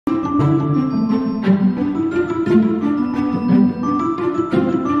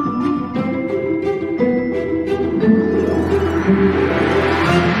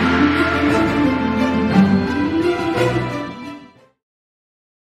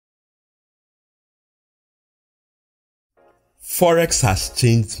Forex has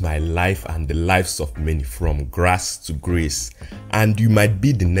changed my life and the lives of many from grass to grace, and you might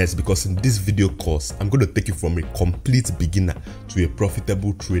be the next, because in this video course I'm going to take you from a complete beginner to a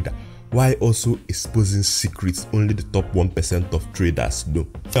profitable trader, while also exposing secrets only the top 1% of traders know.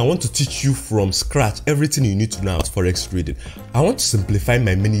 I want to teach you from scratch everything you need to know about Forex trading. I want to simplify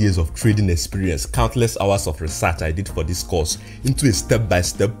my many years of trading experience, countless hours of research I did for this course, into a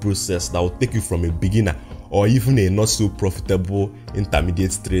step-by-step process that will take you from a beginner or even a not so profitable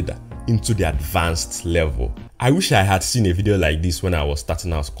intermediate trader into the advanced level. I wish I had seen a video like this when I was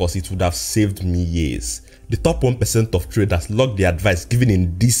starting out, because it would have saved me years. The top 1% of traders log the advice given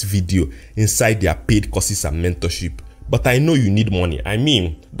in this video inside their paid courses and mentorship. But I know you need money. I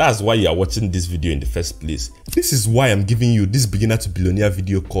mean, that's why you are watching this video in the first place. This is why I'm giving you this beginner to billionaire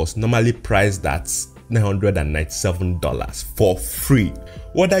video course, normally priced at $997 for free.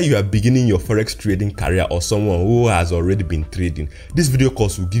 Whether you are beginning your Forex trading career or someone who has already been trading, this video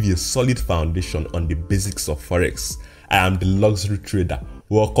course will give you a solid foundation on the basics of Forex. I am the Luxury Trader.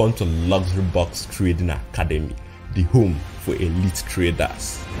 Welcome to Luxury Box Trading Academy, the home for elite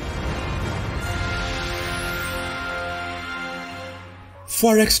traders.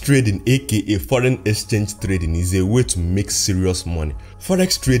 Forex trading, aka foreign exchange trading, is a way to make serious money.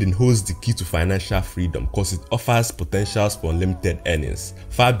 Forex trading holds the key to financial freedom because it offers potentials for unlimited earnings,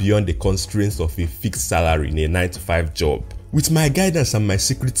 far beyond the constraints of a fixed salary in a 9-to-5 job. With my guidance and my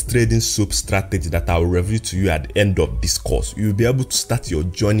secret trading soap strategy that I will reveal to you at the end of this course, you will be able to start your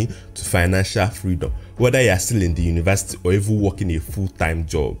journey to financial freedom, whether you are still in the university or even working a full-time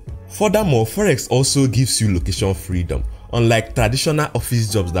job. Furthermore, Forex also gives you location freedom. Unlike traditional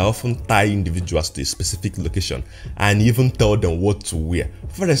office jobs that often tie individuals to a specific location and even tell them what to wear,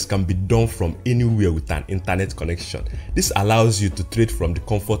 Forex can be done from anywhere with an internet connection. This allows you to trade from the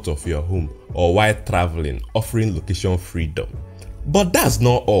comfort of your home or while traveling, offering location freedom. But that's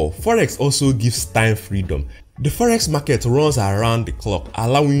not all. Forex also gives time freedom. The Forex market runs around the clock,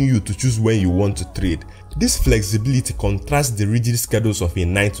 allowing you to choose when you want to trade. This flexibility contrasts the rigid schedules of a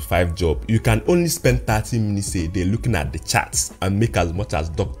 9-to-5 job. You can only spend 30 minutes a day looking at the charts and make as much as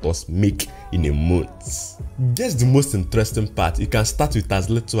doctors make in a month. Guess the most interesting part, you can start with as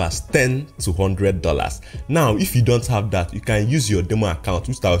little as $10 to $100. Now, if you don't have that, you can use your demo account,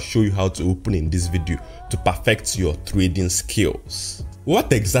 which I'll show you how to open in this video, to perfect your trading skills.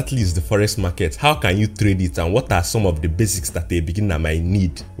 What exactly is the Forex market? How can you trade it? And what are some of the basics that a beginner might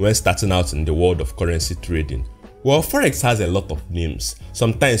need when starting out in the world of currency trading? Well, Forex has a lot of names.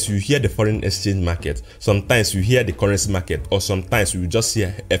 Sometimes you hear the foreign exchange market, sometimes you hear the currency market, or sometimes you just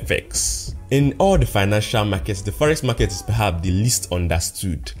hear FX. In all the financial markets, the Forex market is perhaps the least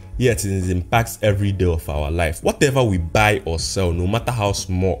understood, yet it impacts every day of our life. Whatever we buy or sell, no matter how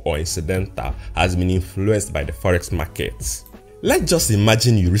small or incidental, has been influenced by the Forex market. Let's just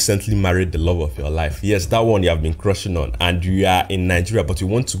imagine you recently married the love of your life. Yes, that one you have been crushing on, and you are in Nigeria, but you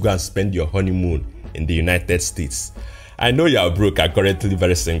want to go and spend your honeymoon in the United States. I know you are broke and currently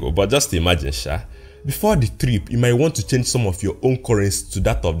very single, but just imagine, Sha. Before the trip, you might want to change some of your own currency to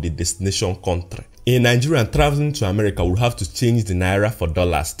that of the destination country. In Nigeria, traveling to America will have to change the naira for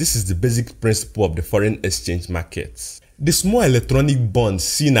dollars. This is the basic principle of the foreign exchange market. The small electronic bonds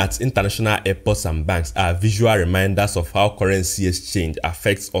seen at international airports and banks are visual reminders of how currency exchange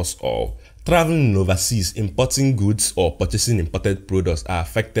affects us all. Traveling overseas, importing goods or purchasing imported products are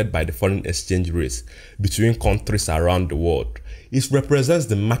affected by the foreign exchange rates between countries around the world. It represents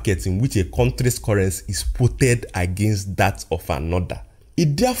the market in which a country's currency is quoted against that of another.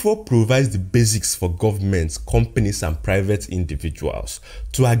 It therefore provides the basics for governments, companies, and private individuals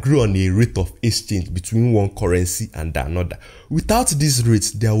to agree on a rate of exchange between one currency and another. Without these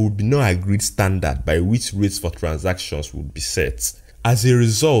rates, there would be no agreed standard by which rates for transactions would be set. As a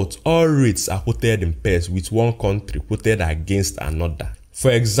result, all rates are quoted in pairs, with one country quoted against another.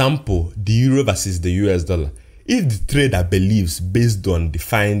 For example, the euro versus the US dollar. If the trader believes, based on the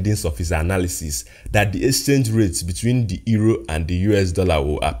findings of his analysis, that the exchange rates between the euro and the US dollar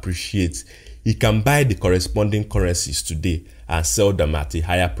will appreciate, he can buy the corresponding currencies today and sell them at a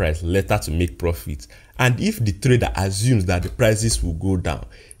higher price later to make profit. And if the trader assumes that the prices will go down,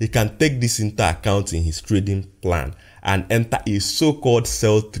 he can take this into account in his trading plan and enter a so-called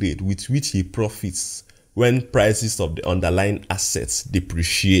sell trade, with which he profits when prices of the underlying assets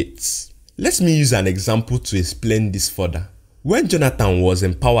depreciate. Let me use an example to explain this further. When Jonathan was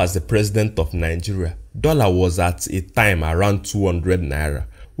in power as the president of Nigeria, dollar was at a time around 200 naira.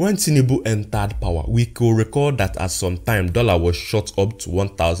 When Tinubu entered power, we could recall that at some time dollar was shot up to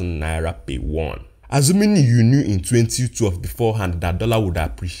 1,000 naira per one. Assuming you knew in 2012 beforehand that dollar would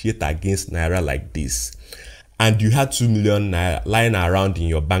appreciate against naira like this, and you had 2 million naira lying around in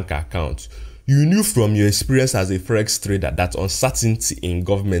your bank account, you knew from your experience as a forex trader that uncertainty in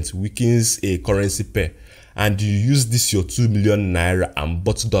government weakens a currency pair, and you used this your 2 million naira and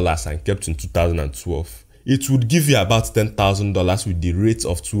bought dollars and kept in 2012. It would give you about $10,000 with the rate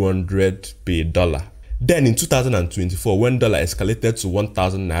of 200 per dollar. Then in 2024, when dollar escalated to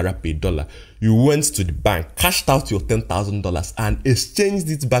 1,000 naira per dollar, you went to the bank, cashed out your $10,000 and exchanged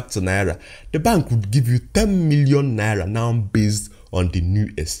it back to naira. The bank would give you 10 million naira now based on the new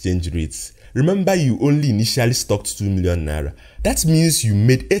exchange rates. Remember, you only initially stocked 2 million naira. That means you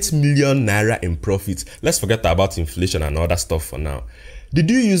made 8 million naira in profit. Let's forget about inflation and other stuff for now. Did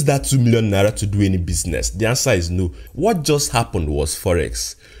you use that 2 million naira to do any business? The answer is no. What just happened was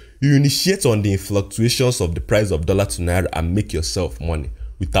Forex. You initiate on the fluctuations of the price of dollar to naira and make yourself money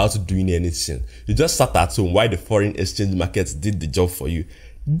without doing anything. You just sat at home while the foreign exchange markets did the job for you.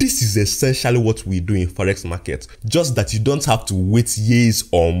 This is essentially what we do in forex market, just that you don't have to wait years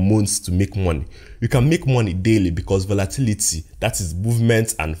or months to make money. You can make money daily because volatility, that is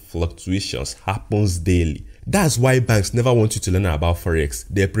movements and fluctuations, happens daily. That's why banks never want you to learn about forex.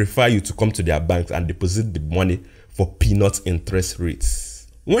 They prefer you to come to their banks and deposit the money for peanut interest rates.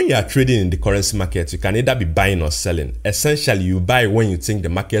 When you are trading in the currency market, you can either be buying or selling. Essentially, you buy when you think the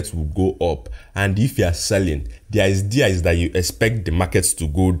market will go up, and if you are selling, the idea is that you expect the market to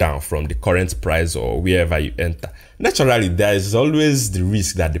go down from the current price or wherever you enter. Naturally, there is always the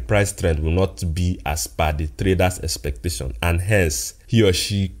risk that the price trend will not be as per the trader's expectation, and hence, he or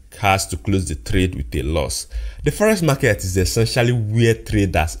she has to close the trade with a loss. The forex market is essentially where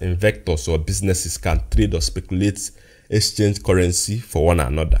traders, investors, or businesses can trade or speculate exchange currency for one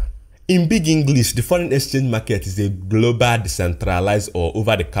another. In big English, the foreign exchange market is a global, decentralized, or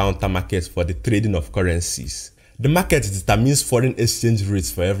over-the-counter market for the trading of currencies. The market determines foreign exchange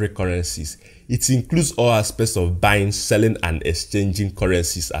rates for every currency. It includes all aspects of buying, selling, and exchanging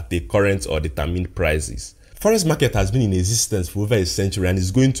currencies at the current or determined prices. Forex market has been in existence for over a century and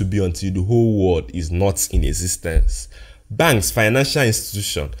is going to be until the whole world is not in existence. Banks, financial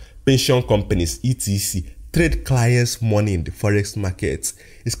institutions, pension companies, etc. trade clients' money in the forex market.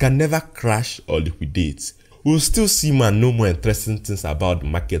 It can never crash or liquidate. We'll still see more and know more interesting things about the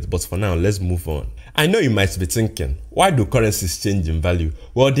market, but for now, let's move on. I know you might be thinking, why do currencies change in value?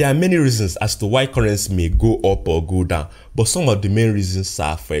 Well, there are many reasons as to why currency may go up or go down, but some of the main reasons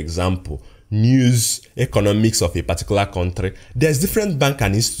are, for example, news, economics of a particular country. There's different banks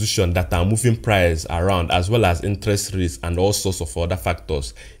and institutions that are moving price around, as well as interest rates and all sorts of other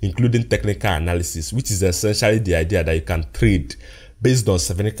factors, including technical analysis, which is essentially the idea that you can trade based on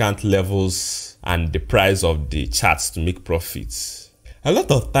significant levels and the price of the charts to make profits. A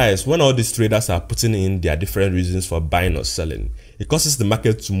lot of times, when all these traders are putting in their different reasons for buying or selling, it causes the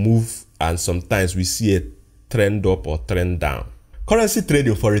market to move, and sometimes we see a trend up or trend down. Currency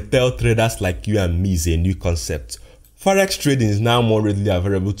trading for retail traders like you and me is a new concept. Forex trading is now more readily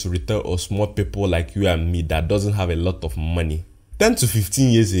available to retail or small people like you and me that doesn't have a lot of money. 10 to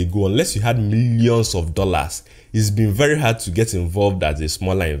 15 years ago, unless you had millions of dollars, it's been very hard to get involved as a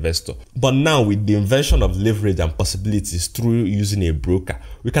smaller investor. But now, with the invention of leverage and possibilities through using a broker,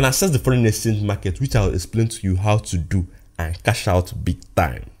 we can access the foreign exchange market, which I'll explain to you how to do and cash out big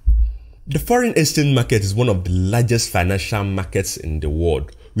time. The foreign exchange market is one of the largest financial markets in the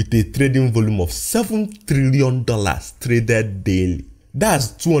world, with a trading volume of $7 trillion traded daily. That's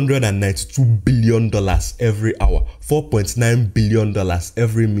 $292 billion every hour, $4.9 billion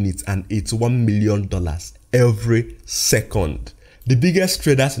every minute, and $81 million every second. The biggest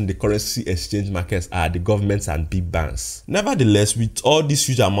traders in the currency exchange markets are the governments and big banks. Nevertheless, with all this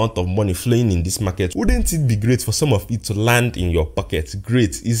huge amount of money flowing in this market, wouldn't it be great for some of it to land in your pocket?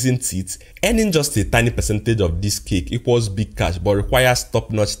 Great, isn't it? Earning just a tiny percentage of this cake equals big cash, but requires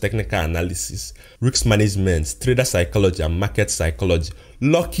top-notch technical analysis, risk management, trader psychology, and market psychology.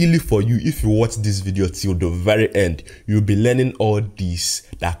 Luckily for you, if you watch this video till the very end, you'll be learning all this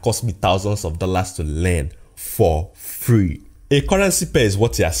that cost me thousands of dollars to learn for free. A currency pair is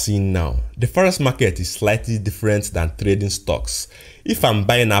what you are seeing now. The forex market is slightly different than trading stocks. If I'm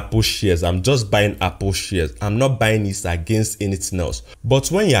buying Apple shares, I'm just buying Apple shares. I'm not buying it against anything else. But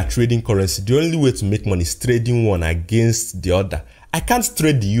when you are trading currency, the only way to make money is trading one against the other. I can't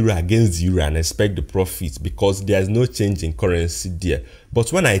trade the euro against the euro and expect the profit because there is no change in currency there.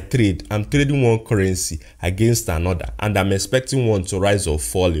 But when I trade, I'm trading one currency against another, and I'm expecting one to rise or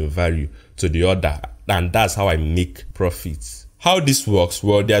fall in value to the other, and that's how I make profits. How this works?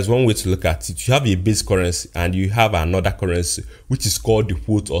 Well, there's one way to look at it. You have a base currency and you have another currency, which is called the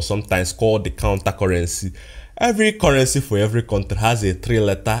quote or sometimes called the counter currency. Every currency for every country has a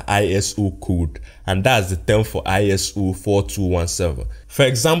 3-letter ISO code, and that's the term for ISO 4217. For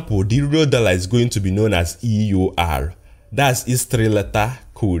example, the euro dollar is going to be known as EUR. That's its 3-letter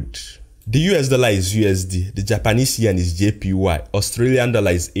code. The US dollar is USD, the Japanese yen is JPY, Australian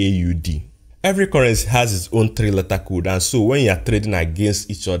dollar is AUD. Every currency has its own 3-letter code, and so when you are trading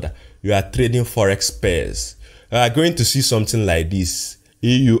against each other, you are trading forex pairs. You are going to see something like this: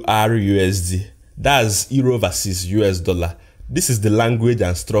 EUR USD. That's euro versus US dollar. This is the language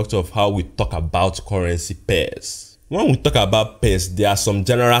and structure of how we talk about currency pairs. When we talk about pairs, there are some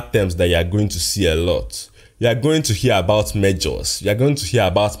general terms that you are going to see a lot. You are going to hear about majors, you are going to hear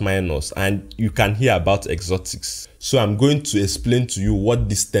about minors, and you can hear about exotics. So I'm going to explain to you what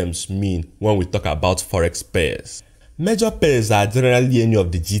these terms mean when we talk about forex pairs. Major pairs are generally any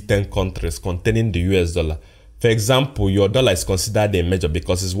of the G10 countries containing the US dollar. For example, your dollar is considered a major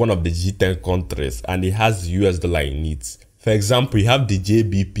because it's one of the G10 countries and it has the US dollar in it. For example, you have the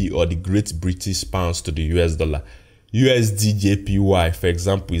JBP or the Great British Pounds to the US dollar. USD JPY, for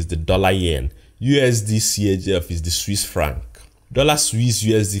example, is the dollar yen. USD CHF is the Swiss franc. Dollar Swiss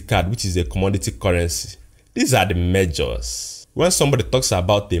USD card, which is a commodity currency. These are the majors. When somebody talks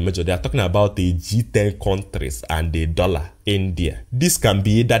about a major, they are talking about the G10 countries and the dollar in there. This can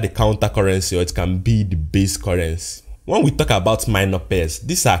be either the counter currency or it can be the base currency. When we talk about minor pairs,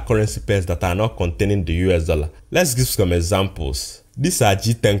 these are currency pairs that are not containing the US dollar. Let's give some examples. These are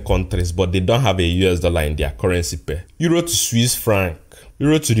G10 countries, but they don't have a US dollar in their currency pair. Euro to Swiss franc,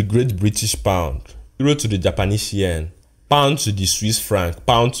 euro to the Great British Pound, euro to the Japanese yen, pound to the Swiss franc,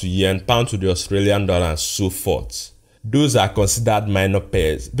 pound to yen, pound to the Australian dollar, and so forth. Those are considered minor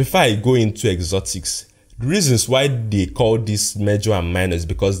pairs. Before I go into exotics, the reasons why they call this major and minor is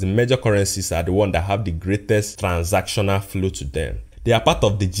because the major currencies are the ones that have the greatest transactional flow to them. They are part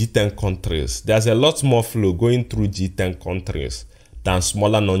of the G10 countries. There's a lot more flow going through G10 countries than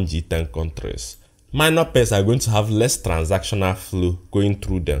smaller non-G10 countries. Minor pairs are going to have less transactional flow going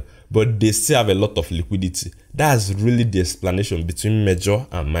through them, but they still have a lot of liquidity. That's really the explanation between major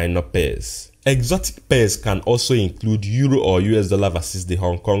and minor pairs. Exotic pairs can also include euro or US dollar versus the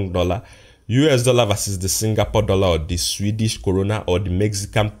Hong Kong dollar, US dollar versus the Singapore dollar or the Swedish krona or the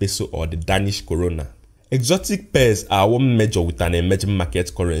Mexican peso or the Danish krona. Exotic pairs are one major with an emerging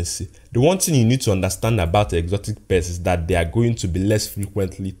market currency. The one thing you need to understand about exotic pairs is that they are going to be less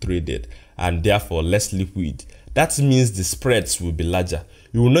frequently traded and therefore less liquid. That means the spreads will be larger.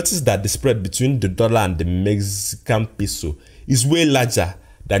 You will notice that the spread between the dollar and the Mexican peso is way larger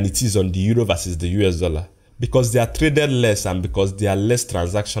than it is on the euro versus the US dollar. Because they are traded less and because there are less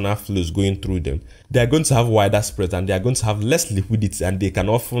transactional flows going through them, they are going to have wider spreads and they are going to have less liquidity and they can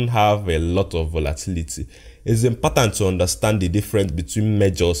often have a lot of volatility. It's important to understand the difference between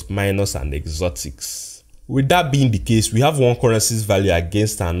majors, minors, and exotics. With that being the case, we have one currency's value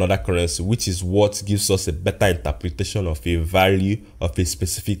against another currency, which is what gives us a better interpretation of a value of a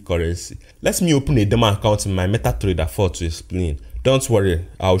specific currency. Let me open a demo account in my MetaTrader 4 to explain. Don't worry,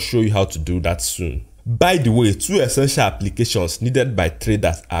 I'll show you how to do that soon. By the way, two essential applications needed by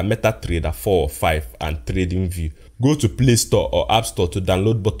traders are MetaTrader 4 or 5 and TradingView. Go to Play Store or App Store to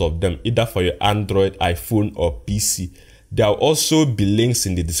download both of them, either for your Android, iPhone, or PC. There will also be links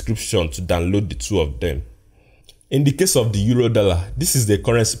in the description to download the two of them. In the case of the euro dollar, this is the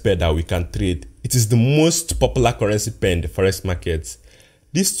currency pair that we can trade. It is the most popular currency pair in the forex market.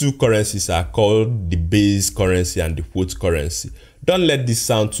 These two currencies are called the base currency and the quote currency. Don't let this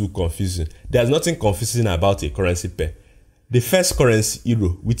sound too confusing. There's nothing confusing about a currency pair. The first currency,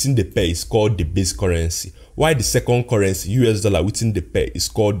 euro, within the pair is called the base currency, while the second currency, US dollar, within the pair is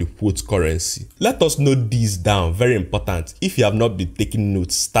called the quote currency. Let us note these down, very important. If you have not been taking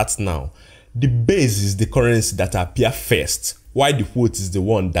notes, start now. The base is the currency that appears first, while the quote is the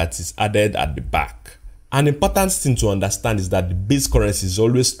one that is added at the back. An important thing to understand is that the base currency is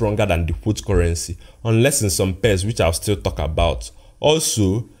always stronger than the quote currency, unless in some pairs which I'll still talk about.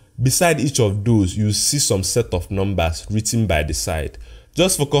 Also, beside each of those, you see some set of numbers written by the side.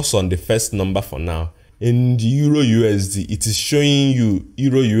 Just focus on the first number for now. In the Euro USD, it is showing you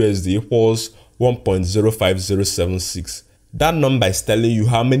Euro USD equals 1.05076. That number is telling you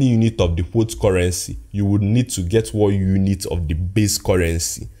how many units of the quote currency you would need to get 1 unit of the base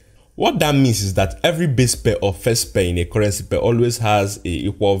currency. What that means is that every base pair or first pair in a currency pair always has an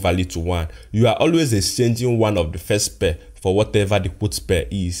equal value to 1. You are always exchanging one of the first pair for whatever the quote pair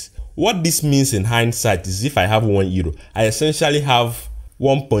is. What this means in hindsight is if I have 1 euro, I essentially have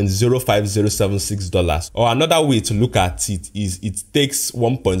 $1.05076, or another way to look at it is it takes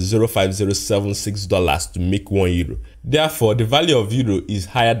 $1.05076 to make 1 euro. Therefore, the value of euro is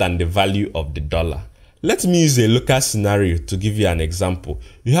higher than the value of the dollar. Let me use a local scenario to give you an example.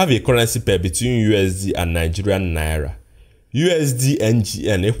 You have a currency pair between USD and Nigerian Naira. USD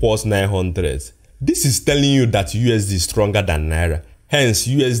NGN equals 900. This is telling you that USD is stronger than Naira. Hence,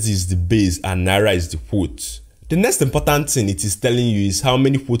 USD is the base and Naira is the quote. The next important thing it is telling you is how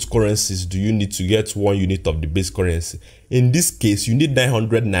many quote currencies do you need to get 1 unit of the base currency. In this case, you need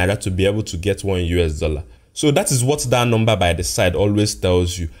 900 Naira to be able to get $1. So that is what that number by the side always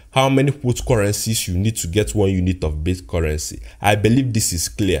tells you, how many quote currencies you need to get 1 unit of base currency. I believe this is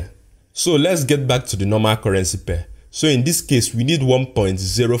clear. So let's get back to the normal currency pair. So in this case, we need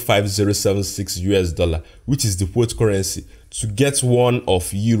 1.05076 US dollar, which is the quote currency, to get 1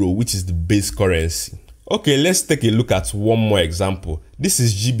 of euro, which is the base currency. Okay, let's take a look at one more example. This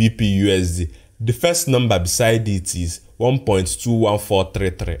is GBP USD. The first number beside it is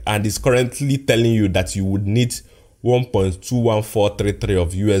 1.21433 and is currently telling you that you would need 1.21433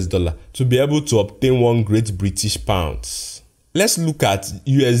 of US dollar to be able to obtain 1 Great British Pounds. Let's look at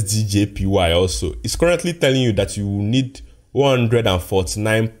USD JPY also. It's currently telling you that you will need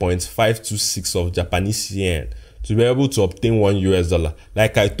 149.526 of Japanese yen to be able to obtain 1 US dollar.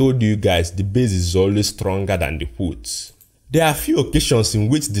 Like I told you guys, the base is always stronger than the quotes. There are a few occasions in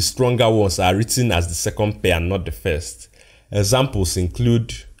which the stronger ones are written as the second pair and not the first. Examples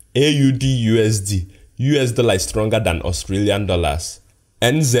include AUD USD, US dollar is stronger than Australian dollars.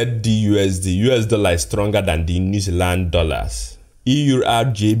 NZD USD, US dollar is stronger than the New Zealand dollars. EUR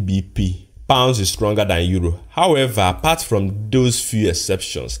JBP, pounds is stronger than euro. However, apart from those few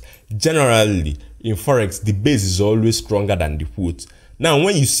exceptions, generally in Forex, the base is always stronger than the quote. Now,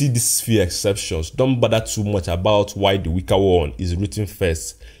 when you see these few exceptions, don't bother too much about why the weaker one is written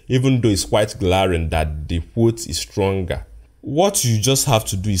first, even though it's quite glaring that the quote is stronger. What you just have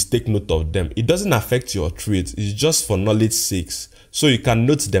to do is take note of them. It doesn't affect your trade, it's just for knowledge sakes, so you can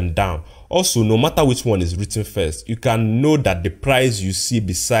note them down. Also, no matter which one is written first, you can know that the price you see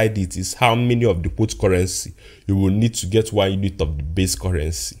beside it is how many of the quote currency you will need to get 1 unit of the base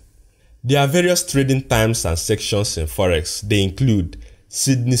currency. There are various trading times and sections in Forex. They include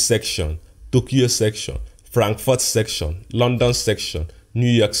Sydney section, Tokyo section, Frankfurt section, London section, New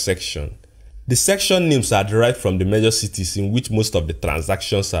York section. The section names are derived from the major cities in which most of the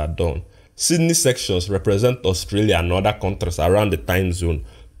transactions are done. Sydney sections represent Australia and other countries around the time zone.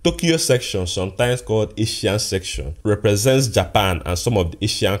 Tokyo section, sometimes called Asian section, represents Japan and some of the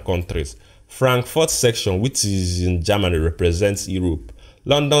Asian countries. Frankfurt section, which is in Germany, represents Europe.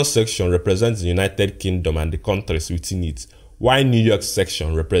 London section represents the United Kingdom and the countries within it, while New York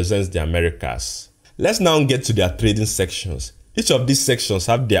section represents the Americas. Let's now get to their trading sections. Each of these sections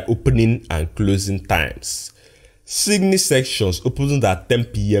have their opening and closing times. Sydney sections opens at 10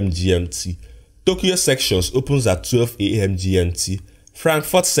 p.m. GMT. Tokyo sections opens at 12 a.m. GMT.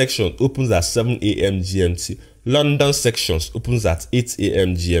 Frankfurt section opens at 7 a.m. GMT. London sections opens at 8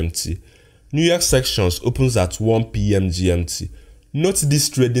 a.m. GMT. New York sections opens at 1 p.m. GMT. Note these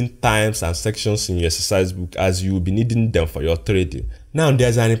trading times and sections in your exercise book as you will be needing them for your trading. Now,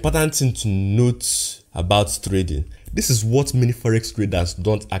 there's an important thing to note about trading. This is what many Forex traders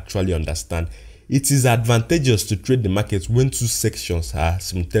don't actually understand. It is advantageous to trade the market when 2 sections are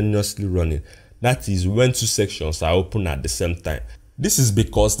simultaneously running. That is, when 2 sections are open at the same time. This is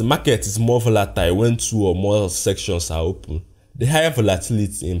because the market is more volatile when 2 or more sections are open. The higher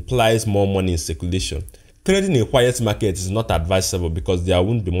volatility implies more money in circulation. Trading a quiet market is not advisable because there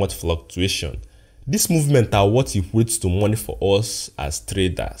won't be much fluctuation. This movement are what equates to money for us as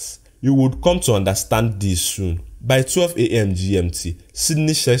traders. You would come to understand this soon. By 12 a.m. GMT,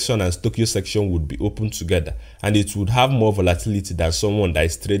 Sydney section and Tokyo section would be open together and it would have more volatility than someone that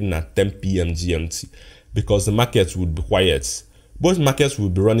is trading at 10 p.m. GMT because the market would be quiet. Both markets will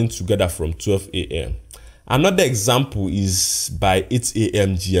be running together from 12 a.m. Another example is by 8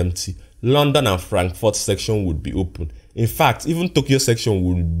 a.m. GMT. London and Frankfurt section would be open. In fact, even Tokyo section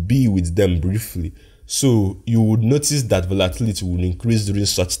will be with them briefly. So you would notice that volatility will increase during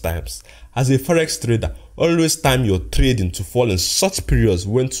such times. As a Forex trader, always time your trading to fall in such periods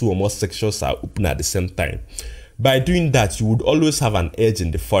when 2 or more sections are open at the same time. By doing that, you would always have an edge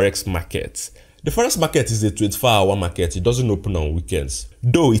in the Forex market. The Forex market is a 24-hour market. It doesn't open on weekends.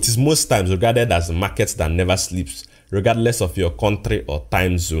 Though it is most times regarded as a market that never sleeps, regardless of your country or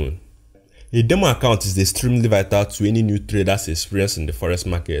time zone. A demo account is extremely vital to any new trader's experience in the Forex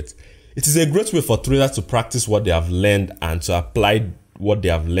market. It is a great way for traders to practice what they have learned and to apply what they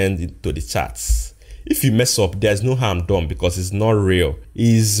have learned into the charts. If you mess up, there is no harm done because it's not real. It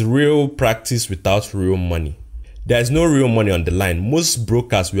is real practice without real money. There is no real money on the line. Most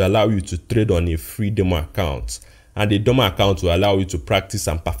brokers will allow you to trade on a free demo account and a demo account will allow you to practice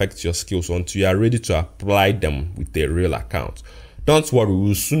and perfect your skills until you are ready to apply them with a real account. Don't worry, we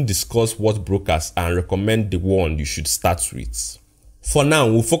will soon discuss what brokers and recommend the one you should start with. For now,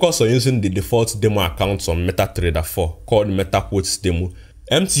 we'll focus on using the default demo accounts on MetaTrader 4 called MetaQuotes Demo.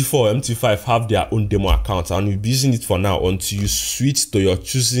 MT4 and MT5 have their own demo accounts, and you'll be using it for now until you switch to your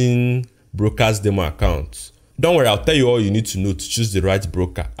choosing broker's demo account. Don't worry, I'll tell you all you need to know to choose the right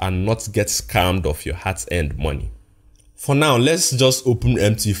broker and not get scammed of your hard-earned money. For now, let's just open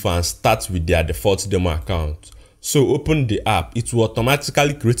MT4 and start with their default demo account. So open the app, it will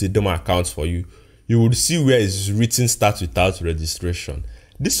automatically create a demo account for you. You will see where it's written start without registration.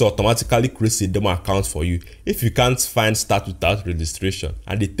 This automatically creates a demo account for you if you can't find start without registration,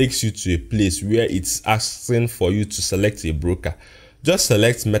 and it takes you to a place where it's asking for you to select a broker. Just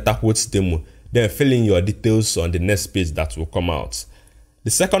select MetaQuotes Demo, then fill in your details on the next page that will come out. The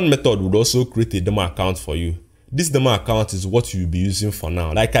second method would also create a demo account for you. This demo account is what you'll be using for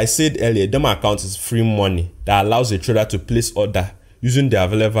now. Like I said earlier, demo account is free money that allows a trader to place order using the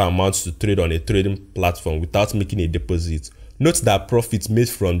available amounts to trade on a trading platform without making a deposit. Note that profits made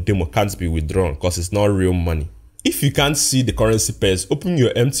from demo can't be withdrawn because it's not real money. If you can't see the currency pairs, open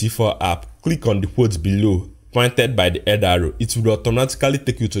your MT4 app, click on the quotes below, pointed by the head arrow. It will automatically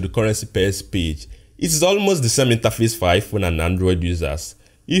take you to the currency pairs page. It is almost the same interface for iPhone and Android users.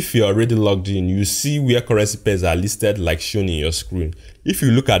 If you're already logged in, you see where currency pairs are listed like shown in your screen. If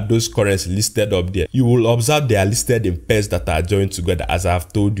you look at those currencies listed up there, you will observe they are listed in pairs that are joined together, as I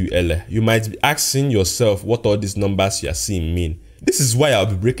have told you earlier. You might be asking yourself what all these numbers you are seeing mean. This is why I'll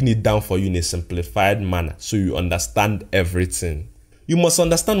be breaking it down for you in a simplified manner so you understand everything. You must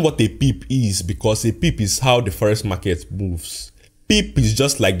understand what a pip is, because a pip is how the forex market moves. Pip is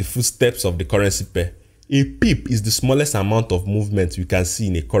just like the footsteps of the currency pair. A pip is the smallest amount of movement we can see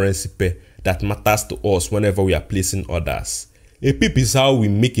in a currency pair that matters to us whenever we are placing orders. A pip is how we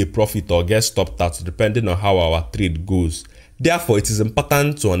make a profit or get stopped out depending on how our trade goes. Therefore, it is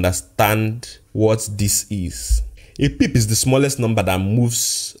important to understand what this is. A pip is the smallest number that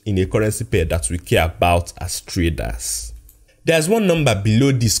moves in a currency pair that we care about as traders. There's one number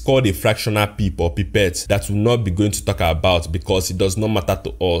below this called a fractional pip or pipette that we'll not be going to talk about because it does not matter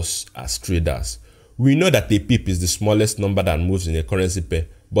to us as traders. We know that a pip is the smallest number that moves in a currency pair,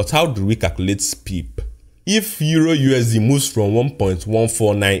 but how do we calculate pip? If Euro USD moves from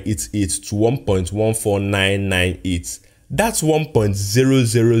 1.14988 to 1.14998, that's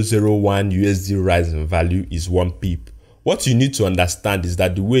 1.0001 USD rise in value is 1 pip. What you need to understand is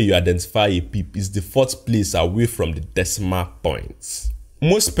that the way you identify a pip is the fourth place away from the decimal points.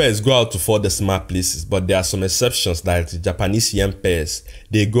 Most pairs go out to 4 decimal places, but there are some exceptions like the Japanese yen pairs.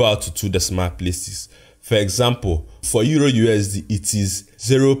 They go out to 2 decimal places. For example, for Euro USD it is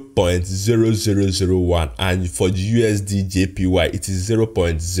 0.0001, and for the USD JPY it is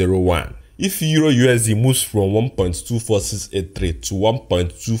 0.01. If Euro USD moves from 1.24683 to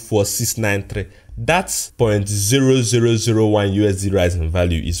 1.24693, that's 0.0001 USD rise in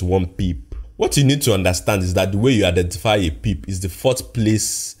value is 1 pip. What you need to understand is that the way you identify a pip is the fourth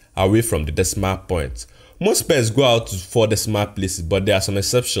place away from the decimal point. Most pairs go out to 4 decimal places, but there are some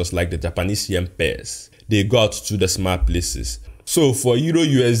exceptions like the Japanese yen pairs. They go out to 2 decimal places. So for Euro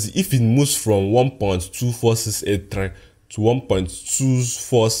USD, if it moves from 1.24683 to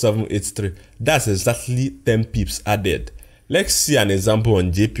 1.24783, that's exactly 10 pips added. Let's see an example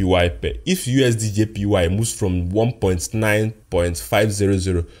on JPY pair. If USD JPY moves from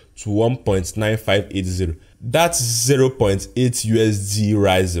 1.9.500 to 1.9580, that's 0.8 USD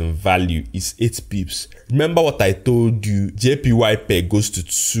rise in value is 8 pips. Remember what I told you, JPY pair goes to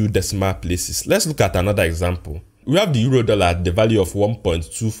 2 decimal places. Let's look at another example. We have the euro dollar at the value of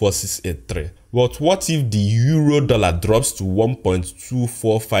 1.24683. But what if the euro dollar drops to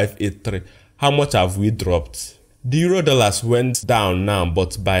 1.24583? How much have we dropped? The euro dollars went down now,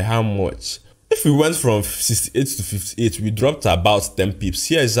 but by how much? If we went from 68 to 58, we dropped about 10 pips.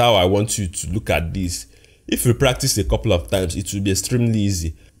 Here is how I want you to look at this. If you practice a couple of times, it will be extremely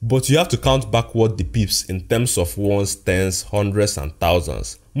easy. But you have to count backward the pips in terms of ones, tens, hundreds, and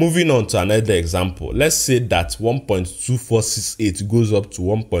thousands. Moving on to another example, let's say that 1.2468 goes up to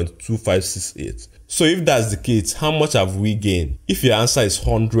 1.2568. So if that's the case, how much have we gained? If your answer is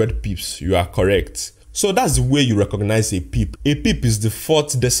 100 pips, you are correct. So that's the way you recognize a pip. A pip is the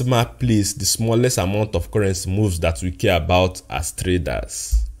 4th decimal place, the smallest amount of currency moves that we care about as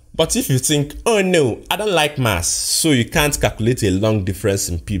traders. But if you think, oh no, I don't like maths, so you can't calculate a long difference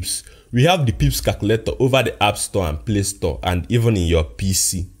in pips, we have the pips calculator over the App Store and Play Store and even in your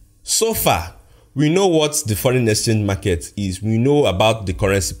PC. So far, We know what the foreign exchange market is, we know about the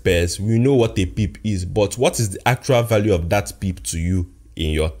currency pairs, we know what a pip is, but what is the actual value of that pip to you in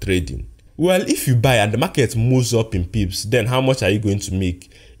your trading? Well, if you buy and the market moves up in pips, then how much are you going to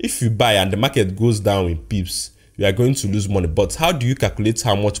make? If you buy and the market goes down in pips, you are going to lose money. But how do you calculate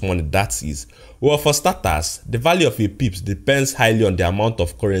how much money that is? Well, for starters, the value of a pips depends highly on the amount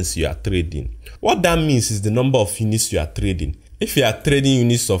of currency you are trading. What that means is the number of units you are trading. If you are trading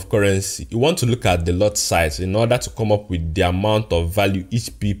units of currency, you want to look at the lot size in order to come up with the amount of value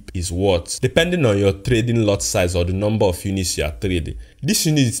each pip is worth, depending on your trading lot size or the number of units you are trading. These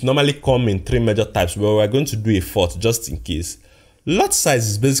units normally come in 3 major types, but we are going to do a fourth just in case. Lot size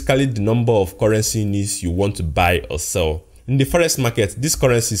is basically the number of currency units you want to buy or sell. In the forex market, these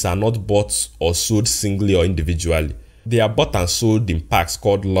currencies are not bought or sold singly or individually. They are bought and sold in packs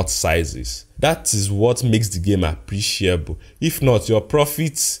called lot sizes. That is what makes the game appreciable. If not, your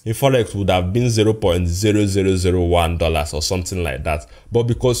profits in Forex would have been $0.0001 or something like that. But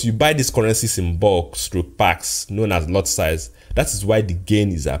because you buy these currencies in bulk through packs known as lot size, that is why the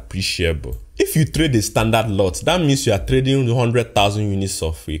gain is appreciable. If you trade a standard lot, that means you are trading 100,000 units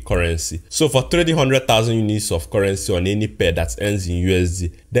of a currency. So for trading 100,000 units of currency on any pair that ends in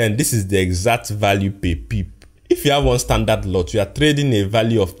USD, then this is the exact value per pip. If you have one standard lot, you are trading a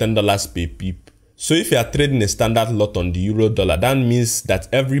value of $10 per pip. So if you are trading a standard lot on the euro dollar, that means that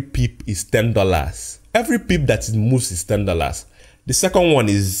every pip is $10. Every pip that it moves is $10. The second one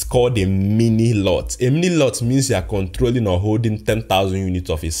is called a mini lot. A mini lot means you are controlling or holding 10,000 units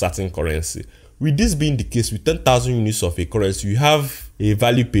of a certain currency. With this being the case, with 10,000 units of a currency, you have a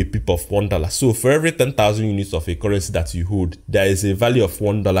value per pip of $1. So for every 10,000 units of a currency that you hold, there is a value of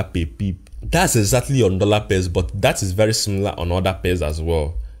 $1 per pip. That's exactly on dollar pairs, but that is very similar on other pairs as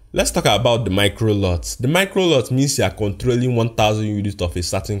well. Let's talk about the micro lot. The micro lot means you are controlling 1,000 units of a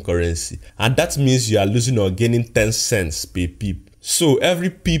certain currency, and that means you are losing or gaining 10 cents per pip. So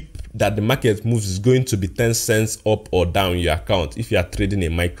every pip that the market moves is going to be 10 cents up or down in your account if you are trading a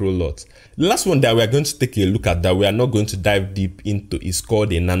micro lot. The last one that we are going to take a look at that we are not going to dive deep into is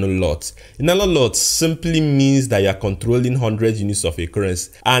called a nano lot. A nano lot simply means that you are controlling 100 units of a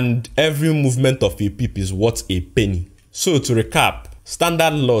currency and every movement of a pip is worth a penny. So to recap,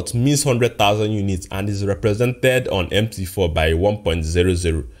 standard lot means 100,000 units and is represented on MT4 by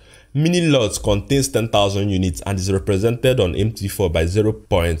 1.00. Mini lot contains 10,000 units and is represented on MT4 by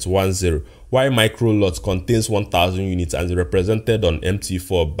 0.10, while micro lot contains 1,000 units and is represented on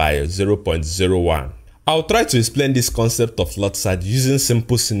MT4 by 0.01. I'll try to explain this concept of lot size using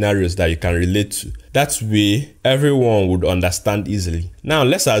simple scenarios that you can relate to. That way, everyone would understand easily. Now,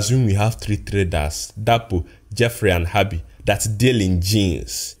 let's assume we have 3 traders, Dapo, Jeffrey, and Habi, that deal in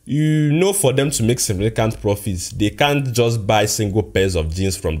jeans. You know, for them to make significant profits, they can't just buy single pairs of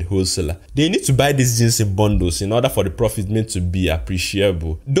jeans from the wholesaler. They need to buy these jeans in bundles in order for the profit made to be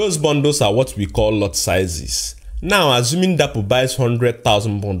appreciable. Those bundles are what we call lot sizes. Now, assuming Dapo buys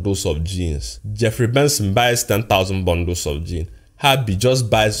 100,000 bundles of jeans, Jeffrey Benson buys 10,000 bundles of jeans, Habi just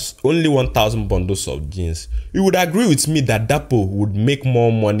buys only 1,000 bundles of jeans. You would agree with me that Dapo would make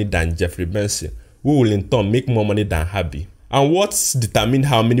more money than Jeffrey Benson, who will in turn make more money than Habi. And what's determined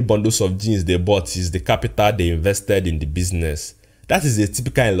how many bundles of jeans they bought is the capital they invested in the business. That is a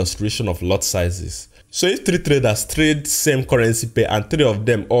typical illustration of lot sizes. So if 3 traders trade same currency pair and 3 of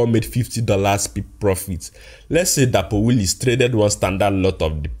them all made $50 per profit, let's say Dapo Willis traded one standard lot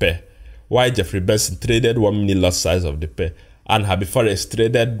of the pair, while Jeffrey Benson traded one mini lot size of the pair, and Habi Forex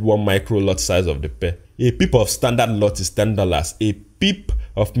traded one micro lot size of the pair. A pip of standard lot is $10, a pip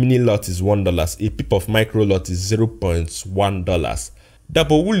of mini lot is $1, a pip of micro lot is $0.1.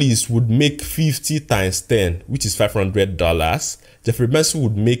 Dapo Willis would make 50 times 10, which is $500. Jeffrey Benson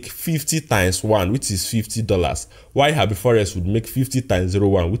would make 50 times 1, which is $50, while Habi Forex would make 50 times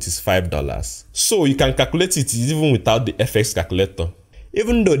 0.1, which is $5. So you can calculate it even without the FX calculator.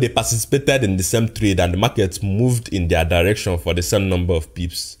 Even though they participated in the same trade and the market moved in their direction for the same number of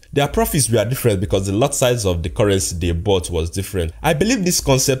pips, their profits were different because the lot size of the currency they bought was different. I believe this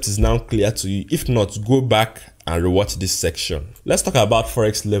concept is now clear to you. If not, go back and rewatch this section. Let's talk about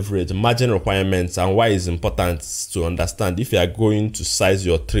forex leverage, margin requirements, and why it's important to understand if you are going to size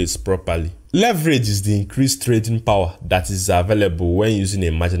your trades properly. Leverage is the increased trading power that is available when using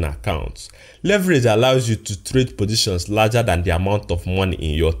a margin account. Leverage allows you to trade positions larger than the amount of money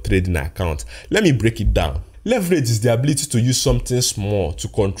in your trading account. Let me break it down. Leverage is the ability to use something small to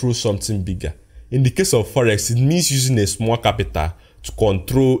control something bigger. In the case of Forex, it means using a small capital to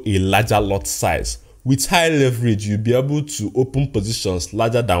control a larger lot size. With high leverage, you'll be able to open positions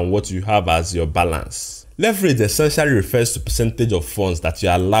larger than what you have as your balance. Leverage essentially refers to percentage of funds that you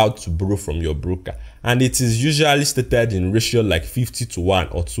are allowed to borrow from your broker, and it is usually stated in ratio like 50:1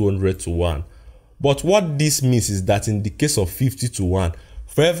 or 200:1. But what this means is that in the case of 50:1,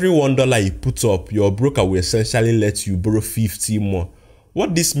 for every $1 you put up, your broker will essentially let you borrow 50 more.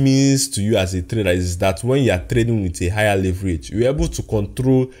 What this means to you as a trader is that when you are trading with a higher leverage, you're able to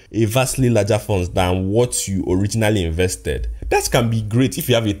control a vastly larger funds than what you originally invested. That can be great if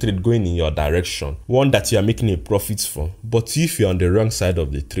you have a trade going in your direction, one that you are making a profit from. But if you're on the wrong side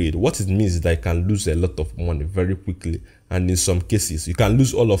of the trade, what it means is that you can lose a lot of money very quickly, and in some cases, you can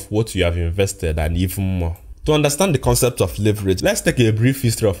lose all of what you have invested and even more. To understand the concept of leverage, let's take a brief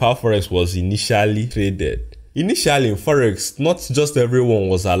history of how Forex was initially traded. Initially in Forex, not just everyone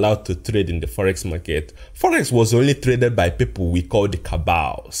was allowed to trade in the Forex market. Forex was only traded by people we call the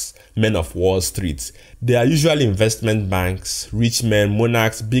cabals, men of Wall Street. They are usually investment banks, rich men,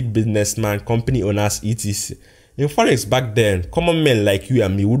 monarchs, big businessmen, company owners, etc. In Forex back then, common men like you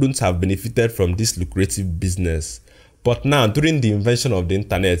and me wouldn't have benefited from this lucrative business. But now, during the invention of the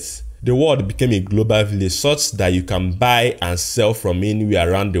internet, the world became a global village such that you can buy and sell from anywhere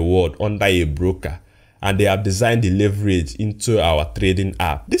around the world under a broker. And they have designed the leverage into our trading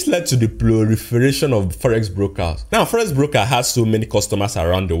app. This led to the proliferation of Forex brokers. Now, Forex broker has so many customers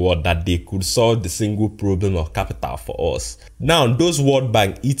around the world that they could solve the single problem of capital for us. Now, those World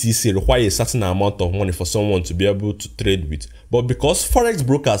Bank, etc. require a certain amount of money for someone to be able to trade with. But because Forex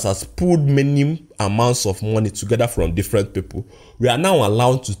brokers has pulled many amounts of money together from different people, we are now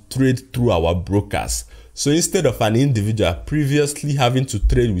allowed to trade through our brokers. So instead of an individual previously having to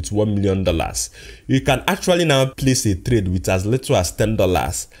trade with $1 million, you can actually now place a trade with as little as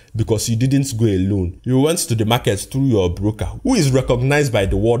 $10 because you didn't go alone. You went to the market through your broker, who is recognized by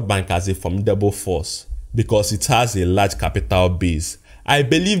the World Bank as a formidable force because it has a large capital base. I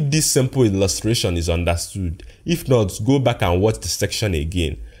believe this simple illustration is understood. If not, go back and watch the section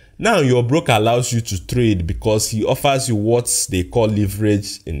again. Now your broker allows you to trade because he offers you what they call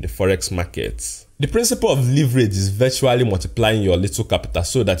leverage in the Forex market. The principle of leverage is virtually multiplying your little capital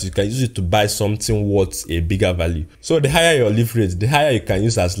so that you can use it to buy something worth a bigger value. So the higher your leverage, the higher you can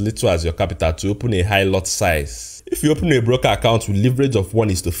use as little as your capital to open a high lot size. If you open a broker account with leverage of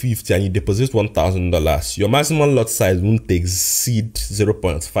 1:50 and you deposit $1,000, your maximum lot size won't exceed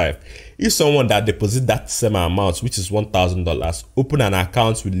 0.5. If someone that deposits that same amount, which is $1,000, open an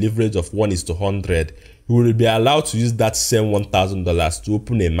account with leverage of 1:100, you will be allowed to use that same $1,000 to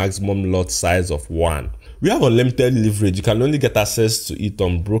open a maximum lot size of 1. We have unlimited leverage. You can only get access to it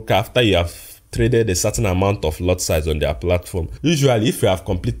on broker after you have traded a certain amount of lot size on their platform. Usually, if you have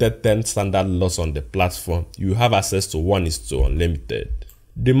completed 10 standard lots on the platform, you have access to 1:unlimited.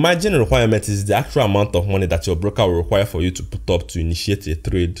 The margin requirement is the actual amount of money that your broker will require for you to put up to initiate a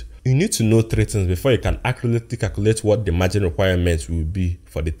trade. You need to know three things before you can accurately calculate what the margin requirements will be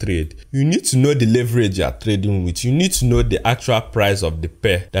for the trade. You need to know the leverage you are trading with. You need to know the actual price of the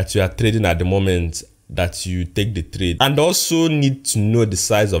pair that you are trading at the moment that you take the trade, and also need to know the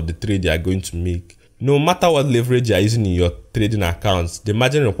size of the trade you are going to make. No matter what leverage you are using in your trading accounts, the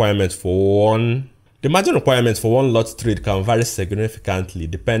margin requirement for one lot trade can vary significantly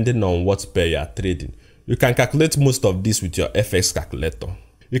depending on what pair you are trading. You can calculate most of this with your FX calculator.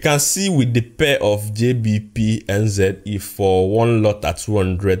 You can see with the pair of JBP NZE for one lot at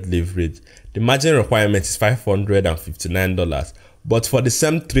 200 leverage, the margin requirement is $559. But for the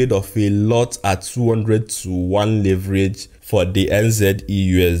same trade of a lot at 200 to 1 leverage for the NZE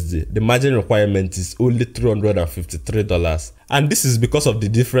USD, the margin requirement is only $353. And this is because of the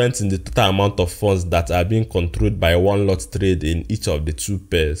difference in the total amount of funds that are being controlled by one lot trade in each of the two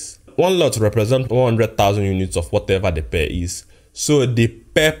pairs. One lot represents 100,000 units of whatever the pair is. So the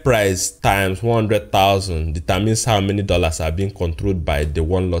pair price times 100,000 determines how many dollars are being controlled by the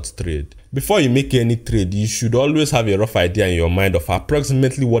one lot trade. Before you make any trade, you should always have a rough idea in your mind of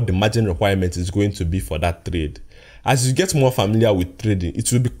approximately what the margin requirement is going to be for that trade. As you get more familiar with trading, it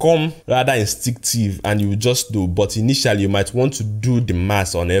will become rather instinctive and you will just do, but initially you might want to do the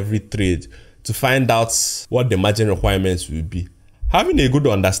math on every trade to find out what the margin requirements will be. Having a good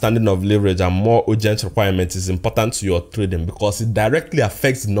understanding of leverage and more urgent requirements is important to your trading because it directly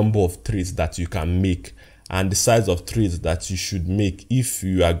affects the number of trades that you can make and the size of trades that you should make if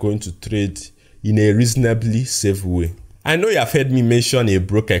you are going to trade in a reasonably safe way. I know you have heard me mention a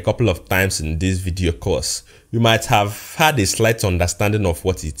broker a couple of times in this video course. You might have had a slight understanding of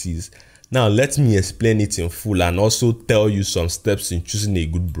what it is. Now let me explain it in full and also tell you some steps in choosing a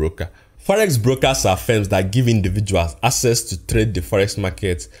good broker. Forex brokers are firms that give individuals access to trade the Forex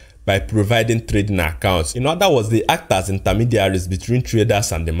market by providing trading accounts. In other words, they act as intermediaries between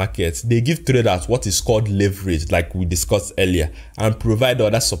traders and the market. They give traders what is called leverage, like we discussed earlier, and provide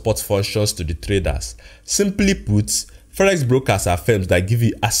other support functions to the traders. Simply put, Forex brokers are firms that give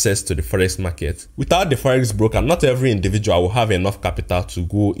you access to the Forex market. Without the Forex broker, not every individual will have enough capital to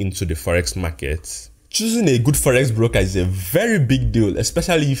go into the Forex market. Choosing a good Forex broker is a very big deal,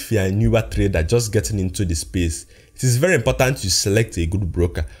 especially if you are a newer trader just getting into the space. It is very important to select a good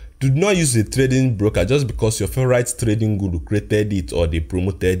broker. Do not use a trading broker just because your favorite trading guru created it or they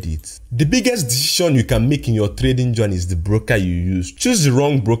promoted it. The biggest decision you can make in your trading journey is the broker you use. Choose the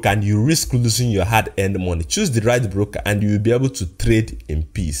wrong broker and you risk losing your hard-earned money. Choose the right broker and you will be able to trade in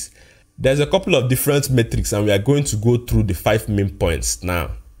peace. There's a couple of different metrics and we are going to go through the 5 main points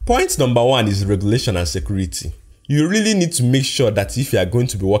now. Point number 1 is regulation and security. You really need to make sure that if you are going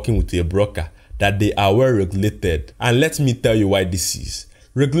to be working with a broker, that they are well regulated. And let me tell you why this is.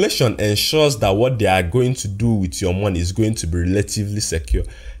 Regulation ensures that what they are going to do with your money is going to be relatively secure.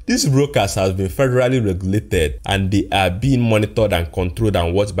 These brokers have been federally regulated and they are being monitored and controlled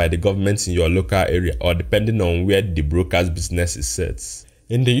and watched by the government in your local area or depending on where the broker's business is set.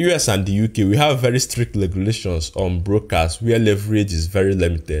 In the US and the UK, we have very strict regulations on brokers where leverage is very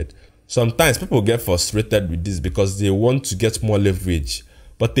limited. Sometimes people get frustrated with this because they want to get more leverage.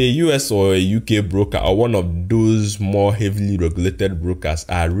 But a US or a UK broker or one of those more heavily regulated brokers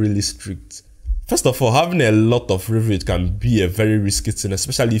are really strict. First of all, having a lot of leverage can be a very risky thing,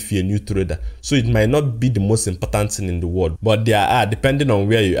 especially if you're a new trader. So it might not be the most important thing in the world. But there are, depending on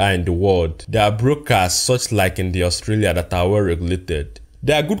where you are in the world, there are brokers such like in the Australia that are well regulated.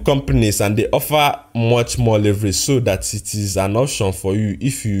 They are good companies and they offer much more leverage so that it is an option for you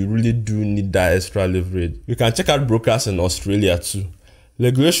if you really do need that extra leverage. You can check out brokers in Australia too.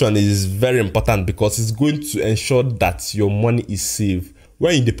 Regulation is very important because it's going to ensure that your money is safe.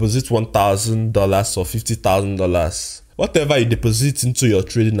 When you deposit $1,000 or $50,000, whatever you deposit into your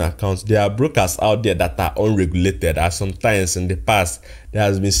trading account, there are brokers out there that are unregulated, and sometimes in the past there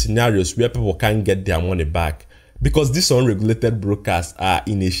has been scenarios where people can't get their money back because these unregulated brokers are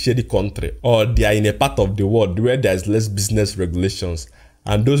in a shady country or they are in a part of the world where there is less business regulations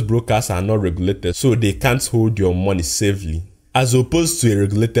and those brokers are not regulated, so they can't hold your money safely. As opposed to a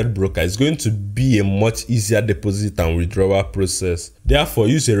regulated broker, it's going to be a much easier deposit and withdrawal process. Therefore,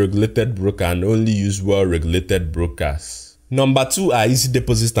 use a regulated broker and only use well-regulated brokers. Number 2 are easy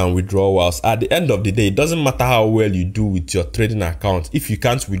deposits and withdrawals. At the end of the day, it doesn't matter how well you do with your trading account if you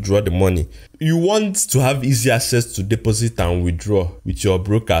can't withdraw the money. You want to have easy access to deposit and withdraw with your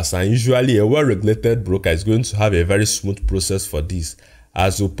brokers, and usually a well-regulated broker is going to have a very smooth process for this,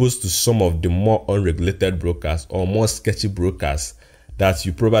 as opposed to some of the more unregulated brokers or more sketchy brokers that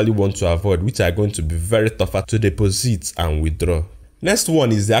you probably want to avoid, which are going to be very tougher to deposit and withdraw. Next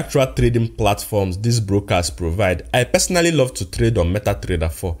one is the actual trading platforms these brokers provide. I personally love to trade on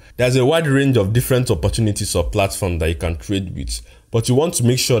MetaTrader 4. There's a wide range of different opportunities or platforms that you can trade with, but you want to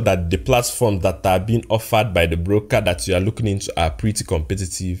make sure that the platforms that are being offered by the broker that you are looking into are pretty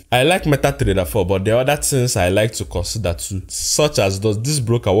competitive. I like MetaTrader 4, but there are other things I like to consider too, such as does this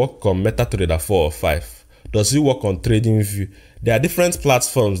broker work on MetaTrader 4 or 5? Does it work on TradingView? There are different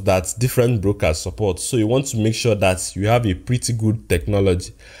platforms that different brokers support, so you want to make sure that you have a pretty good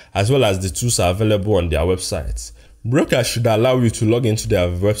technology as well as the tools are available on their websites. Brokers should allow you to log into their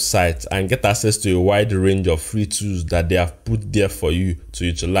website and get access to a wide range of free tools that they have put there for you to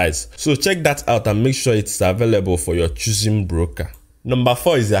utilize. So check that out and make sure it's available for your choosing broker. Number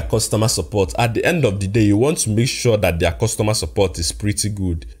 4 is their customer support. At the end of the day, you want to make sure that their customer support is pretty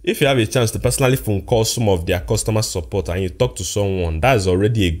good. If you have a chance to personally phone call some of their customer support and you talk to someone, that is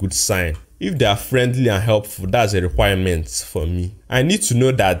already a good sign. If they are friendly and helpful, that's a requirement for me. I need to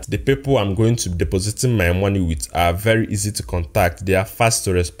know that the people I'm going to be depositing my money with are very easy to contact, they are fast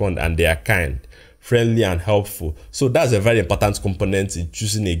to respond, and they are kind, friendly and helpful. So that's a very important component in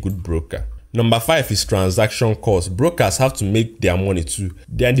choosing a good broker. Number 5 is transaction cost. Brokers have to make their money too.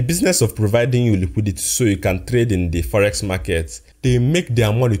 They are in the business of providing you liquidity so you can trade in the Forex market. They make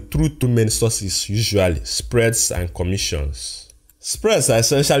their money through 2 main sources usually, spreads and commissions. Spreads are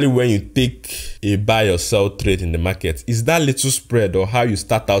essentially when you take a buy or sell trade in the market. Is that little spread or how you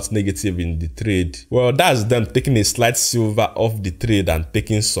start out negative in the trade? Well, that's them taking a slight silver off the trade and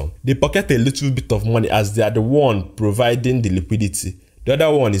taking some. They pocket a little bit of money as they are the one providing the liquidity. The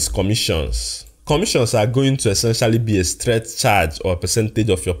other one is commissions. Commissions are going to essentially be a straight charge or a percentage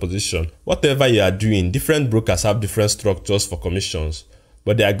of your position. Whatever you are doing, different brokers have different structures for commissions,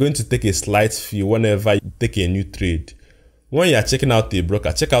 but they are going to take a slight fee whenever you take a new trade. When you are checking out a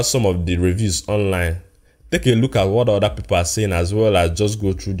broker, check out some of the reviews online. Take a look at what other people are saying, as well as just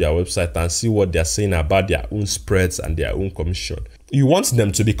go through their website and see what they're saying about their own spreads and their own commission. You want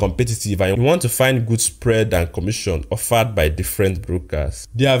them to be competitive, and you want to find good spread and commission offered by different brokers.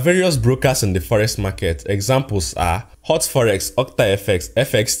 There are various brokers in the forex market. Examples are Hot Forex, Octa FX,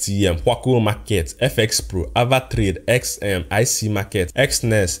 FXTM, Huaco Market, FX Pro, AvaTrade, XM, IC Market,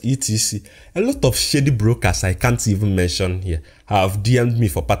 Exness, etc. A lot of shady brokers I can't even mention here have DM'd me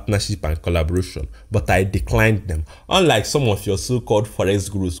for partnership and collaboration, but I declined them. Unlike some of your so-called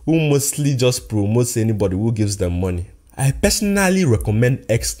forex gurus who mostly just promotes anybody who gives them money. I personally recommend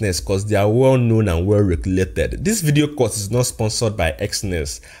Exness because they are well known and well regulated. This video course is not sponsored by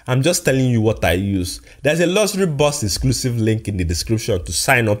Exness. I'm just telling you what I use. There's a luxury boss exclusive link in the description to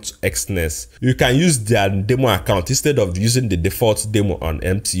sign up to Exness. You can use their demo account instead of using the default demo on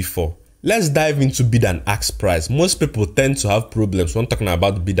MT4. Let's dive into bid and ask price. Most people tend to have problems when talking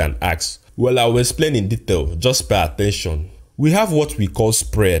about bid and ask. Well, I will explain in detail. Just pay attention. We have what we call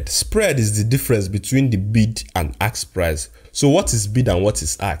spread. Spread is the difference between the bid and ask price. So what is bid and what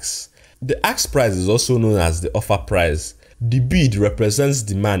is ask? The ask price is also known as the offer price. The bid represents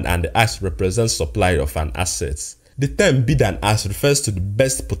demand and the ask represents supply of an asset. The term bid and ask refers to the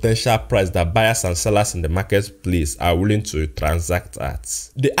best potential price that buyers and sellers in the marketplace are willing to transact at.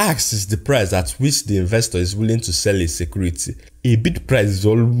 The ask is the price at which the investor is willing to sell a security. A bid price is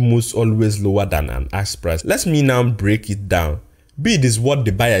almost always lower than an ask price. Let me now break it down. Bid is what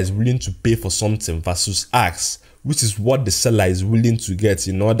the buyer is willing to pay for something versus ask, which is what the seller is willing to get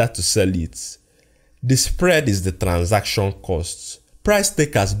in order to sell it. The spread is the transaction cost. Price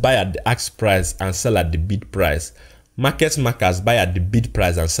takers buy at the ask price and sell at the bid price. Market makers buy at the bid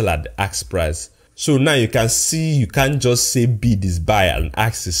price and sell at the ask price. So now you can see you can't just say bid is buy and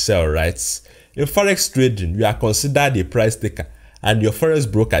ask is sell, right? In forex trading, you are considered a price taker and your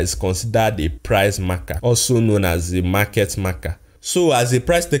forex broker is considered a price marker, also known as a market marker. So as a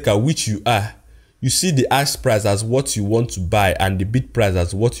price taker, which you are, you see the ask price as what you want to buy and the bid price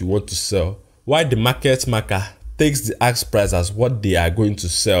as what you want to sell. While the market marker takes the ask price as what they are going to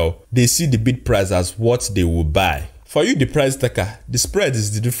sell, they see the bid price as what they will buy. For you, the price taker, the spread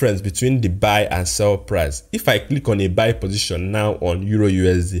is the difference between the buy and sell price. If I click on a buy position now on Euro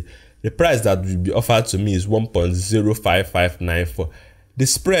USD, the price that will be offered to me is 1.05594. The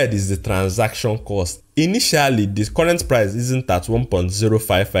spread is the transaction cost. Initially, the current price isn't at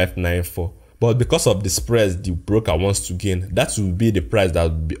 1.05594, but because of the spread the broker wants to gain, that will be the price that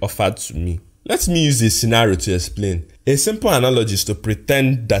will be offered to me. Let me use a scenario to explain. A simple analogy is to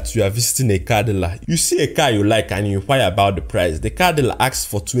pretend that you are visiting a car dealer. You see a car you like and you inquire about the price. The car dealer asks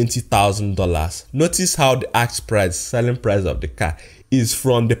for $20,000. Notice how the ask price, selling price of the car, is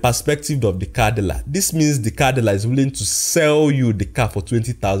from the perspective of the car dealer. This means the car dealer is willing to sell you the car for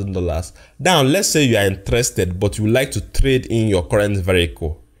 $20,000. Now, let's say you are interested but you would like to trade in your current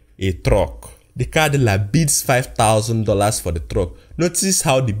vehicle, a truck. The car dealer bids $5,000 for the truck. Notice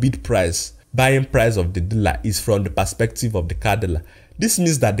how the bid price, buying price of the dealer, is from the perspective of the car dealer. This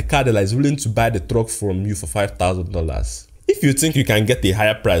means that the car dealer is willing to buy the truck from you for $5,000. If you think you can get a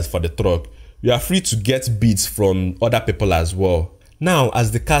higher price for the truck, you are free to get bids from other people as well. Now,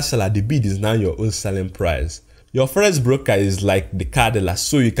 as the car seller, the bid is now your own selling price. Your forex broker is like the car dealer,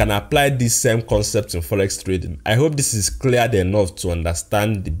 so you can apply this same concept in forex trading. I hope this is clear enough to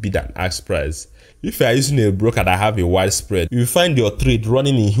understand the bid and ask price. If you are using a broker that have a wide spread, you will find your trade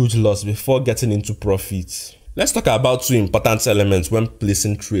running in huge loss before getting into profit. Let's talk about two important elements when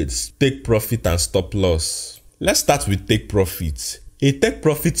placing trades: take profit and stop loss. Let's start with take profit. A take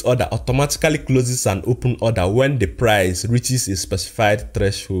profit order automatically closes an open order when the price reaches a specified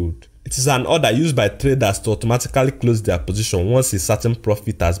threshold. It is an order used by traders to automatically close their position once a certain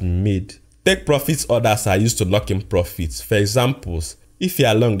profit has been made. Take profit orders are used to lock in profits. For examples, if you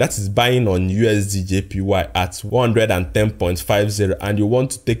are long, that is buying on USD JPY at 110.50 and you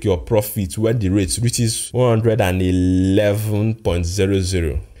want to take your profit when the rate reaches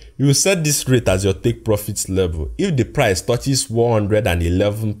 111.00. You will set this rate as your take profit level. If the price touches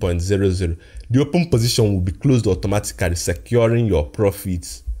 111.00, the open position will be closed automatically, securing your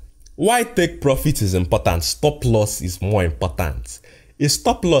profits. Why take profit is important, stop loss is more important. A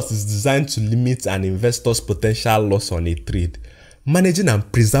stop loss is designed to limit an investor's potential loss on a trade. Managing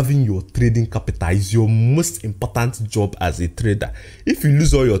and preserving your trading capital is your most important job as a trader. If you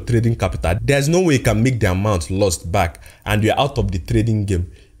lose all your trading capital, there's no way you can make the amount lost back and you're out of the trading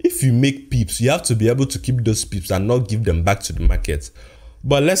game. If you make pips, you have to be able to keep those pips and not give them back to the market.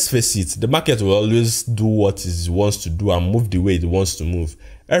 But let's face it, the market will always do what it wants to do and move the way it wants to move.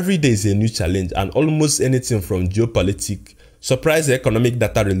 Every day is a new challenge, and almost anything from geopolitics Surprise economic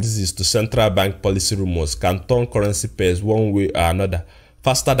data releases to central bank policy rumors can turn currency pairs one way or another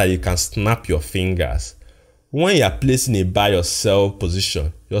faster than you can snap your fingers. When you are placing a buy or sell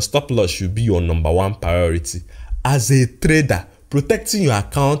position, your stop loss should be your number one priority. As a trader, protecting your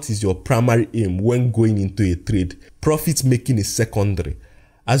account is your primary aim when going into a trade. Profit making is secondary.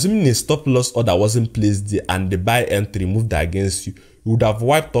 Assuming a stop loss order wasn't placed there and the buy entry moved against you, you would have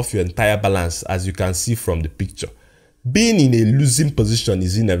wiped off your entire balance, as you can see from the picture. Being in a losing position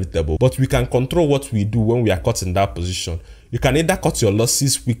is inevitable, but we can control what we do when we are caught in that position. You can either cut your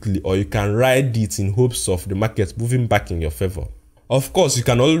losses quickly or you can ride it in hopes of the market moving back in your favor. Of course, you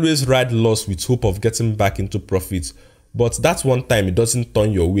can always ride loss with hope of getting back into profit, but that one time it doesn't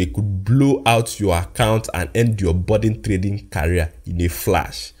turn your way could blow out your account and end your budding trading career in a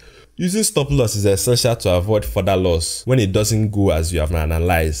flash. Using stop loss is essential to avoid further loss when it doesn't go as you have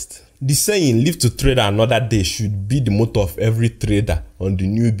analyzed. The saying "live to trade another day" should be the motto of every trader on the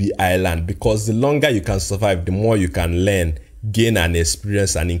newbie island, because the longer you can survive, the more you can learn, gain an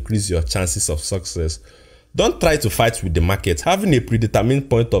experience, and increase your chances of success. Don't try to fight with the market. Having a predetermined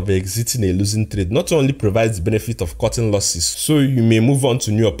point of exiting a losing trade not only provides the benefit of cutting losses so you may move on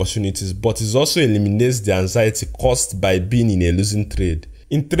to new opportunities, but it also eliminates the anxiety caused by being in a losing trade.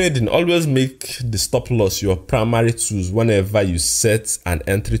 In trading, always make the stop loss your primary tools whenever you set an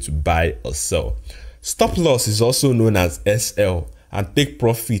entry to buy or sell. Stop loss is also known as SL, and take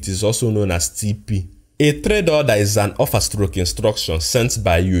profit is also known as TP. A trade order is an offer stroke instruction sent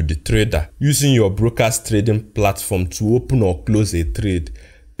by you, the trader, using your broker's trading platform to open or close a trade.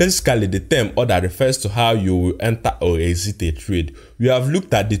 Basically, the term order refers to how you will enter or exit a trade. We have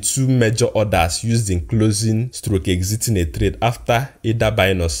looked at the two major orders used in closing stroke exiting a trade after either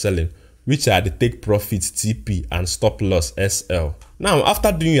buying or selling, which are the take profit TP and stop loss SL. Now,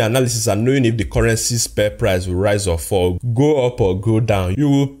 after doing your analysis and knowing if the currency's pair price will rise or fall, go up or go down, you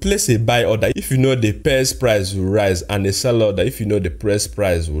will place a buy order if you know the pair's price will rise, and a sell order if you know the pair's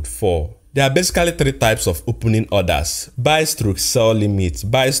price would fall. There are basically three types of opening orders: buy stroke sell limit,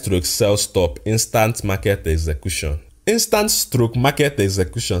 buy stroke sell stop, instant market execution. Instant stroke market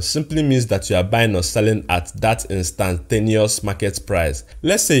execution simply means that you are buying or selling at that instantaneous market price.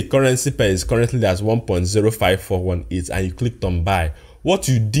 Let's say a currency pair is currently at 1.05418 and you clicked on buy. What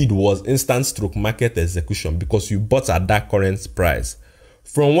you did was instant stroke market execution because you bought at that current price.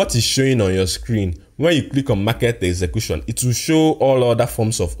 From what is showing on your screen, when you click on market execution, it will show all other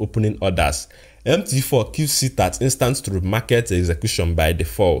forms of opening orders. MT4 keeps it at instant stroke market execution by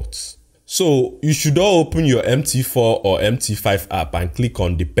default. So you should all open your MT4 or MT5 app and click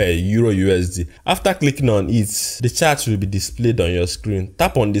on the pair Euro USD. After clicking on it, the chart will be displayed on your screen.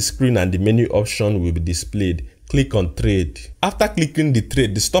 Tap on the screen and the menu option will be displayed. Click on trade. After clicking the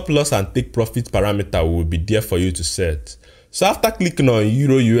trade, the stop loss and take profit parameter will be there for you to set. So after clicking on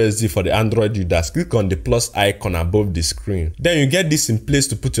Euro USD for the Android users, click on the plus icon above the screen. Then you get this in place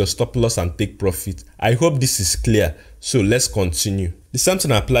to put your stop loss and take profit. I hope this is clear, so let's continue. The same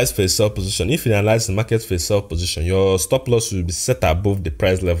thing applies for a sell position. If you analyze the market for a sell position, your stop loss will be set above the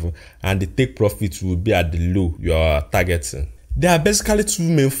price level and the take profit will be at the low you are targeting. There are basically two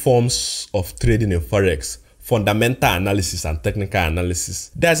main forms of trading in Forex: fundamental analysis and technical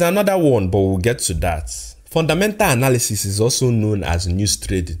analysis. There's another one, but we'll get to that. Fundamental analysis is also known as news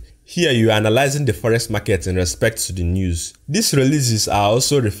trading. Here you are analyzing the forex market in respect to the news. These releases are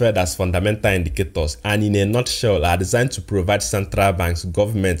also referred as fundamental indicators, and in a nutshell are designed to provide central banks,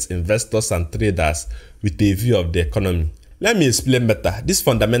 governments, investors and traders with a view of the economy. Let me explain better. This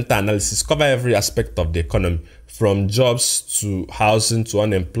fundamental analysis covers every aspect of the economy, from jobs to housing to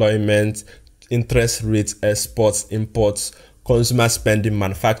unemployment, interest rates, exports, imports, consumer spending,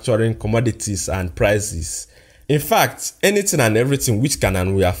 manufacturing, commodities and prices. In fact, anything and everything which can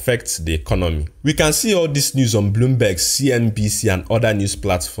and will affect the economy. We can see all this news on Bloomberg, CNBC and other news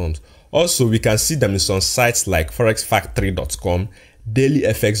platforms. Also, we can see them in some sites like forexfactory.com,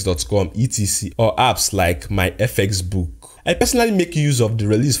 dailyfx.com, etc. or apps like my FX book. I personally make use of the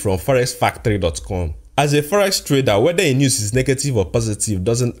release from forexfactory.com. As a forex trader, whether a news is negative or positive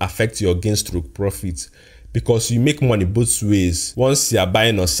doesn't affect your gain stroke profit, because you make money both ways once you are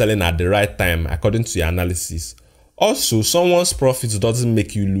buying or selling at the right time according to your analysis. Also, someone's profit doesn't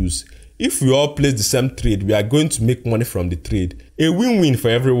make you lose. If we all place the same trade, we are going to make money from the trade. A win-win for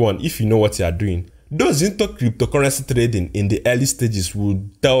everyone if you know what you are doing. Those into cryptocurrency trading in the early stages will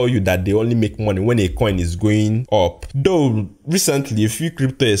tell you that they only make money when a coin is going up. Though recently a few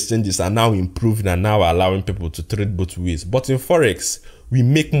crypto exchanges are now improving and now allowing people to trade both ways. But in Forex, we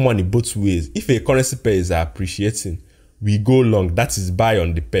make money both ways. If a currency pair is appreciating, we go long, that is buy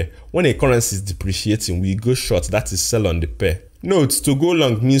on the pair. When a currency is depreciating, we go short, that is sell on the pair. Note, to go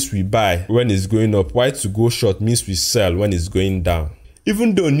long means we buy when it's going up, while to go short means we sell when it's going down.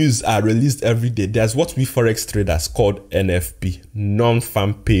 Even though news are released every day, there's what we forex traders called NFP,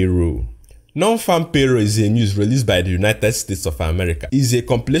 non-farm payroll. Non-farm payroll is a news released by the United States of America. It is a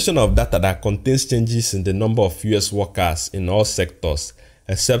compilation of data that contains changes in the number of US workers in all sectors,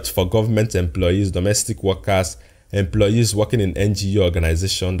 except for government employees, domestic workers, employees working in NGO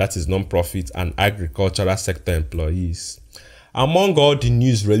organization, that is non-profit, and agricultural sector employees. Among all the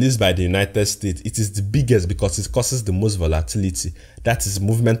news released by the United States, it is the biggest because it causes the most volatility, that is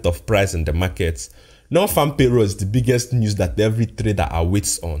movement of price in the markets. Non-farm payroll is the biggest news that every trader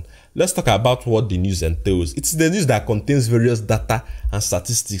awaits on. Let's talk about what the news entails. It's the news that contains various data and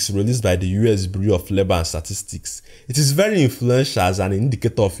statistics released by the US Bureau of Labor and Statistics. It is very influential as an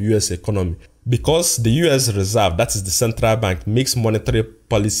indicator of US economy because the US Reserve, that is the central bank, makes monetary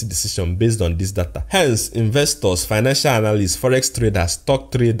policy decisions based on this data. Hence, investors, financial analysts, forex traders,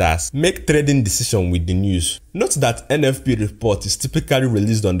 stock traders make trading decisions with the news. Note that NFP report is typically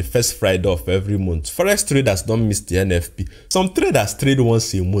released on the first Friday of every month. Forex traders don't miss the NFP. Some traders trade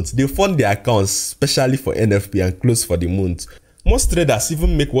once a month. They fund their accounts specially for NFP and close for the month. Most traders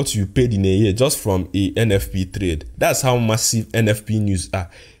even make what you paid in a year just from a NFP trade. That's how massive NFP news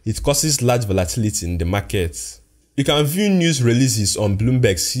are. It causes large volatility in the markets. You can view news releases on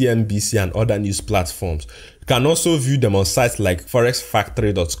Bloomberg, CNBC, and other news platforms. You can also view them on sites like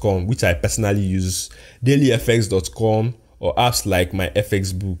forexfactory.com, which I personally use, dailyfx.com, or apps like my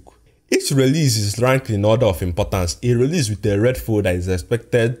FX book. Each release is ranked in order of importance. A release with a red folder is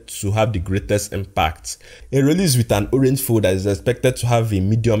expected to have the greatest impact. A release with an orange folder is expected to have a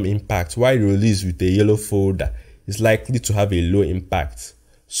medium impact, while a release with a yellow folder is likely to have a low impact.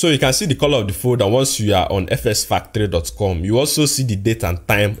 So you can see the color of the folder once you are on fsfactory.com. You also see the date and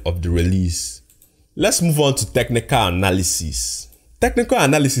time of the release. Let's move on to technical analysis. Technical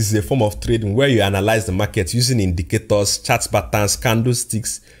analysis is a form of trading where you analyze the market using indicators, chart patterns,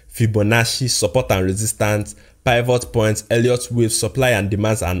 candlesticks, Fibonacci, support and resistance, pivot points, Elliott wave, supply and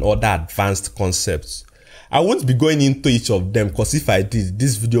demands, and other advanced concepts. I won't be going into each of them because if I did,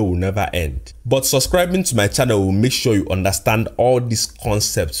 this video will never end. But subscribing to my channel will make sure you understand all these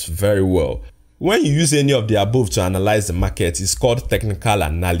concepts very well. When you use any of the above to analyze the market, it's called technical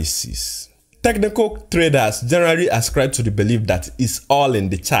analysis. Technical traders generally ascribe to the belief that it's all in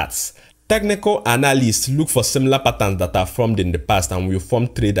the charts. Technical analysts look for similar patterns that are formed in the past and will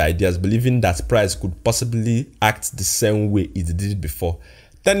form trade ideas believing that price could possibly act the same way it did before.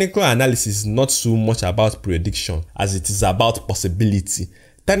 Technical analysis is not so much about prediction as it is about possibility.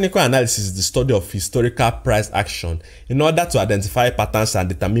 Technical analysis is the study of historical price action in order to identify patterns and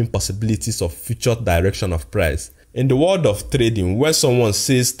determine possibilities of future direction of price. In the world of trading, when someone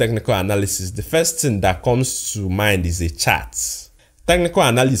says technical analysis, the first thing that comes to mind is a chart. Technical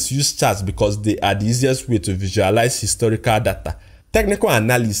analysts use charts because they are the easiest way to visualize historical data. Technical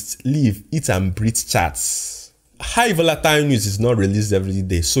analysts live, eat and breathe charts. High volatile news is not released every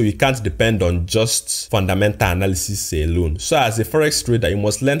day, so you can't depend on just fundamental analysis alone. So as a forex trader, you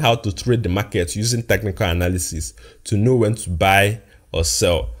must learn how to trade the market using technical analysis to know when to buy or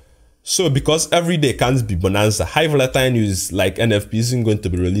sell. So because every day can't be bonanza, high volatile news like NFP isn't going to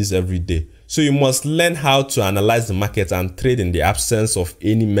be released every day. So you must learn how to analyze the market and trade in the absence of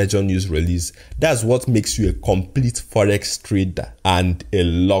any major news release. That's what makes you a complete forex trader and a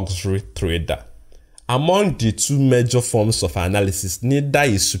luxury trader. Among the two major forms of analysis, neither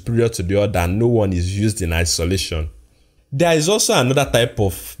is superior to the other and no one is used in isolation. There is also another type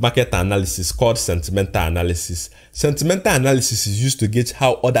of market analysis called sentimental analysis. Sentimental analysis is used to gauge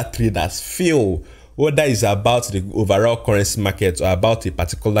how other traders feel, whether it's about the overall currency market or about a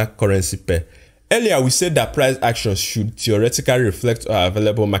particular currency pair. Earlier, we said that price actions should theoretically reflect our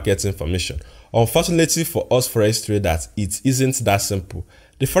available market information. Unfortunately for us forex traders, it isn't that simple.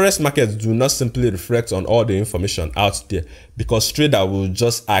 The forex markets do not simply reflect on all the information out there because traders will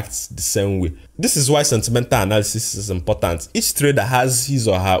just act the same way. This is why sentimental analysis is important. Each trader has his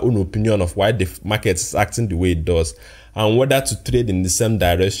or her own opinion of why the market is acting the way it does and whether to trade in the same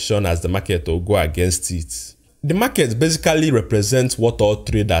direction as the market or go against it. The market basically represents what all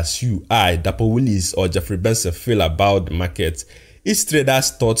traders, you, I, Dapo Willis or Jeffrey Benson feel about the market. Each trader's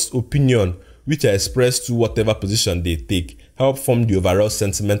thoughts, opinion, which are expressed to whatever position they take, help form the overall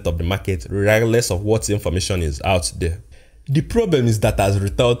sentiment of the market regardless of what information is out there. The problem is that as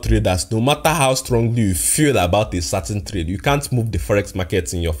retail traders, no matter how strongly you feel about a certain trade, you can't move the forex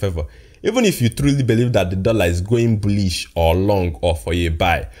market in your favor. Even if you truly believe that the dollar is going bullish or long or for a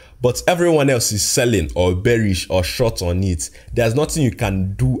buy, but everyone else is selling or bearish or short on it, there's nothing you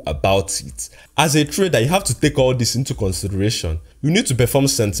can do about it. As a trader, you have to take all this into consideration. You need to perform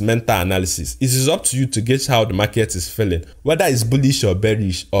sentimental analysis. It is up to you to gauge how the market is feeling, whether it's bullish or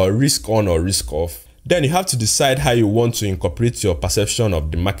bearish or risk on or risk off. Then you have to decide how you want to incorporate your perception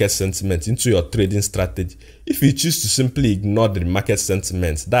of the market sentiment into your trading strategy. If you choose to simply ignore the market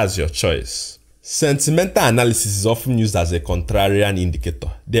sentiment, that's your choice. Sentimental analysis is often used as a contrarian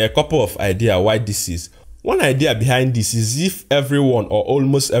indicator. There are a couple of ideas why this is. One idea behind this is if everyone or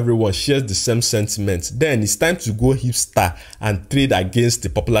almost everyone shares the same sentiment, then it's time to go hipster and trade against the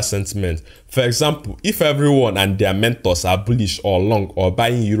popular sentiment. For example, if everyone and their mentors are bullish or long or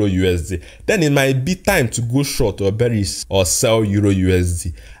buying Euro USD, then it might be time to go short or bearish or sell Euro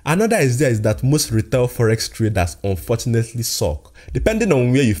USD. Another idea is that most retail forex traders unfortunately suck. Depending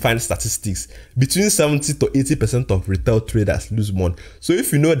on where you find statistics, between 70 to 80% of retail traders lose money. So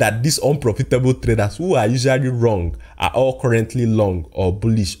if you know that these unprofitable traders who are usually wrong are all currently long or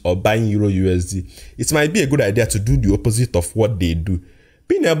bullish or buying Euro USD, it might be a good idea to do the opposite of what they do.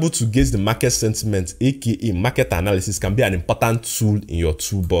 Being able to gauge the market sentiment, aka market analysis, can be an important tool in your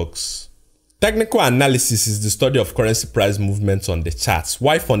toolbox. Technical analysis is the study of currency price movements on the charts,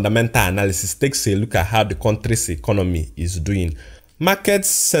 while fundamental analysis takes a look at how the country's economy is doing. Market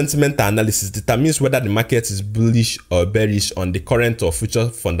sentiment analysis determines whether the market is bullish or bearish on the current or future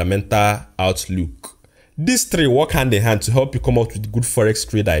fundamental outlook. These three work hand in hand to help you come up with good forex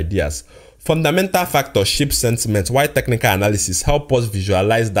trade ideas. Fundamental factors shape sentiment, while technical analysis help us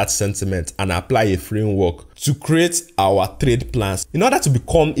visualize that sentiment and apply a framework to create our trade plans. In order to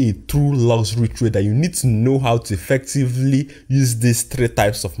become a true luxury trader, you need to know how to effectively use these three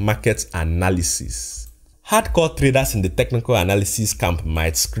types of market analysis. Hardcore traders in the technical analysis camp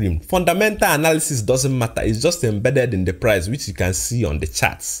might scream, fundamental analysis doesn't matter, it's just embedded in the price, which you can see on the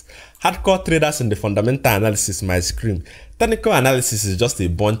charts. Hardcore traders in the fundamental analysis might scream, technical analysis is just a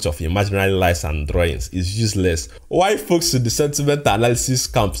bunch of imaginary lines and drawings, it's useless. Why folks in the sentiment analysis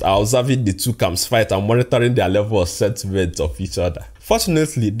camps are observing the two camps fight and monitoring their level of sentiment of each other.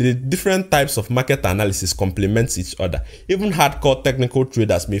 Fortunately, the different types of market analysis complement each other. Even hardcore technical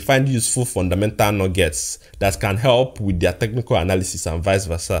traders may find useful fundamental nuggets that can help with their technical analysis and vice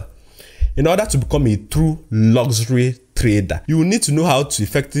versa. In order to become a true luxury trader, you will need to know how to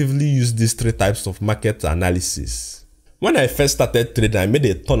effectively use these three types of market analysis. When I first started trading, I made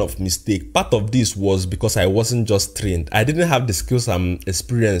a ton of mistakes. Part of this was because I wasn't just trained. I didn't have the skills and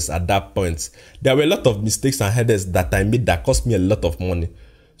experience at that point. There were a lot of mistakes and headaches that I made that cost me a lot of money.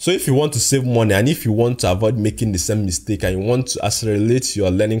 So if you want to save money and if you want to avoid making the same mistake and you want to accelerate your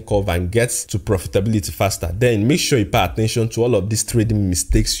learning curve and get to profitability faster, then make sure you pay attention to all of these trading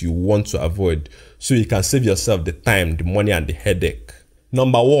mistakes you want to avoid so you can save yourself the time, the money, and the headache.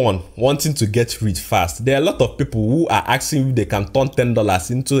 Number one, wanting to get rich fast. There are a lot of people who are asking if they can turn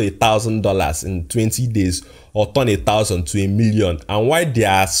 $10 into $1,000 in 20 days or turn 1,000 to 1,000,000. And while there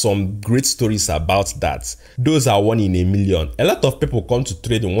are some great stories about that, those are 1 in 1,000,000. A lot of people come to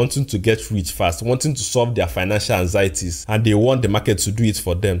trading wanting to get rich fast, wanting to solve their financial anxieties, and they want the market to do it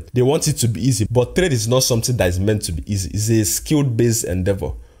for them. They want it to be easy, but trade is not something that is meant to be easy. It's a skill-based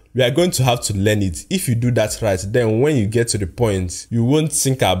endeavor. We are going to have to learn it. If you do that right, then when you get to the point, you won't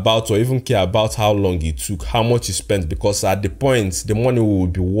think about or even care about how long it took, how much you spent, because at the point, the money will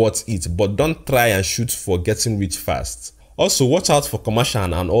be worth it. But don't try and shoot for getting rich fast. Also, watch out for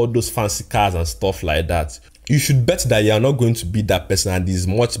commercial and all those fancy cars and stuff like that. You should bet that you are not going to be that person, and it is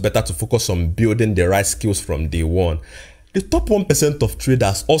much better to focus on building the right skills from day one. The top 1% of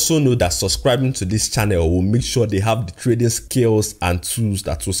traders also know that subscribing to this channel will make sure they have the trading skills and tools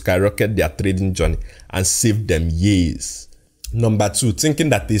that will skyrocket their trading journey and save them years. Number 2, thinking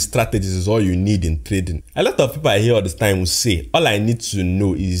that these strategies is all you need in trading. A lot of people I hear all the time will say, all I need to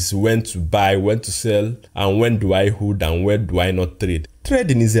know is when to buy, when to sell, and when do I hold and when do I not trade.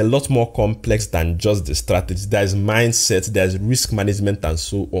 Trading is a lot more complex than just the strategy. There's mindset, there's risk management, and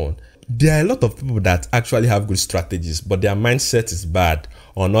so on. There are a lot of people that actually have good strategies, but their mindset is bad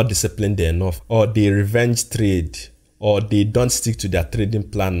or not disciplined enough, or they revenge trade, or they don't stick to their trading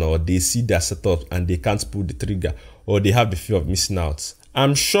plan, or they see their setup and they can't pull the trigger, or they have the fear of missing out.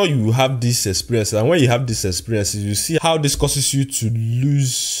 I'm sure you have these experiences, and when you have these experiences, you see how this causes you to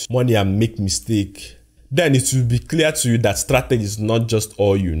lose money and make mistakes. then it will be clear to you that strategy is not just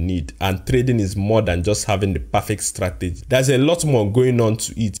all you need, and trading is more than just having the perfect strategy. There's a lot more going on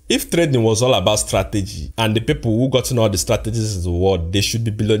to it. If trading was all about strategy and the people who gotten all the strategies in the world, they should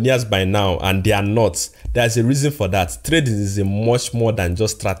be billionaires by now, and they are not. There's a reason for that. Trading is a much more than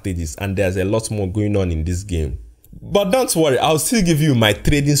just strategies, and there's a lot more going on in this game. But don't worry, I'll still give you my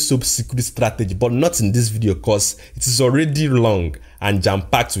trading sub secret strategy, but not in this video because it is already long and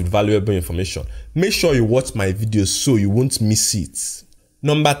jam-packed with valuable information. Make sure you watch my videos so you won't miss it.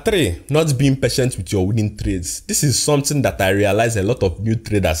 Number 3, not being patient with your winning trades. This is something that I realize a lot of new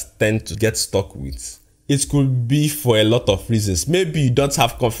traders tend to get stuck with. It could be for a lot of reasons. Maybe you don't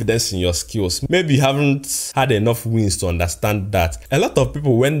have confidence in your skills. Maybe you haven't had enough wins to understand that. A lot of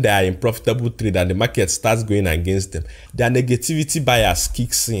people, when they are in profitable trade and the market starts going against them, their negativity bias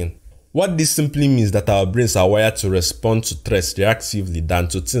kicks in. What this simply means that our brains are wired to respond to threats reactively than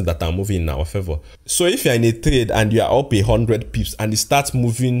to things that are moving in our favor. So if you're in a trade and you are up 100 pips and it starts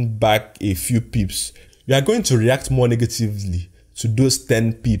moving back a few pips, you are going to react more negatively to those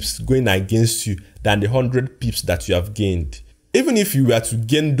 10 pips going against you than the 100 pips that you have gained. Even if you were to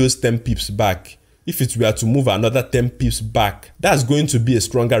gain those 10 pips back, if it were to move another 10 pips back, that's going to be a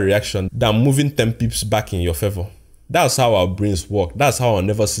stronger reaction than moving 10 pips back in your favor. That's how our brains work, that's how our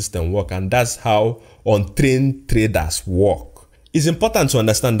nervous system works, and that's how untrained traders work. It's important to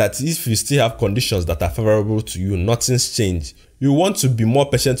understand that if you still have conditions that are favorable to you, nothing's changed. You want to be more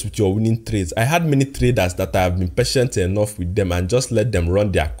patient with your winning trades. I had many traders that I have been patient enough with them and just let them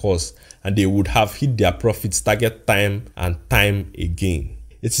run their course, and they would have hit their profits target time and time again.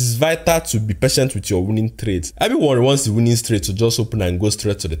 It is vital to be patient with your winning trades. Everyone wants the winning trade to just open and go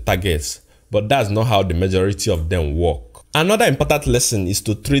straight to the targets, but that's not how the majority of them work. Another important lesson is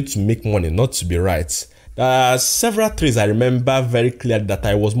to trade to make money, not to be right. There are several trades I remember very clearly that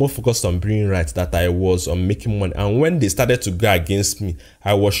I was more focused on being right than I was on making money, and when they started to go against me,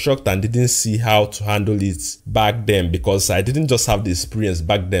 I was shocked and didn't see how to handle it back then, because I didn't just have the experience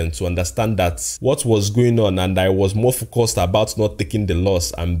back then to understand that what was going on, and I was more focused about not taking the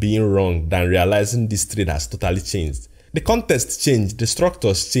loss and being wrong than realizing this trade has totally changed. The context changed, the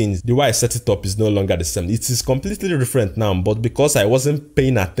structures changed, the way I set it up is no longer the same. It is completely different now, but because I wasn't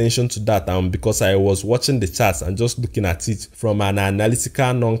paying attention to that and because I was watching the charts and just looking at it from an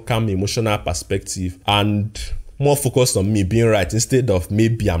analytical, non-calm, emotional perspective and more focused on me being right instead of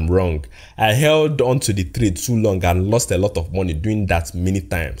maybe I'm wrong, I held on to the trade too long and lost a lot of money doing that many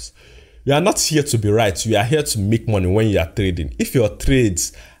times. You are not here to be right, you are here to make money when you are trading. If your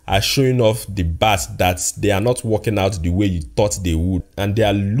trades are showing off the bats that they are not working out the way you thought they would, and they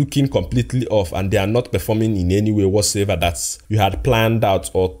are looking completely off, and they are not performing in any way whatsoever that you had planned out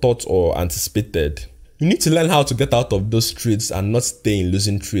or thought or anticipated, you need to learn how to get out of those trades and not stay in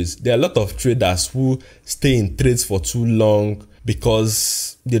losing trades. There are a lot of traders who stay in trades for too long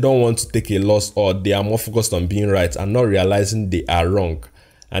because they don't want to take a loss, or they are more focused on being right and not realizing they are wrong,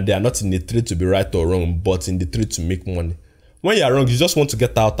 and they are not in the trade to be right or wrong, but in the trade to make money. When you are wrong, you just want to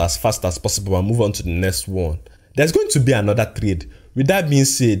get out as fast as possible and move on to the next one. There's going to be another trade. With that being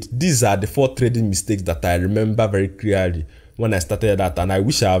said, these are the 4 trading mistakes that I remember very clearly when I started that, and I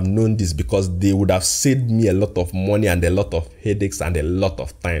wish I have known this because they would have saved me a lot of money and a lot of headaches and a lot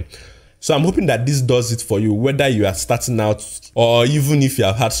of time. So I'm hoping that this does it for you, whether you are starting out or even if you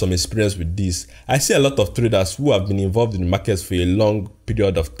have had some experience with this. I see a lot of traders who have been involved in the markets for a long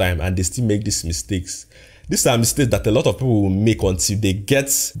period of time and they still make these mistakes. These are mistakes that a lot of people will make until they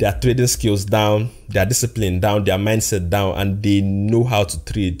get their trading skills down, their discipline down, their mindset down, and they know how to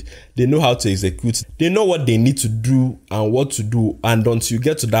trade. They know how to execute. They know what they need to do and what to do. And until you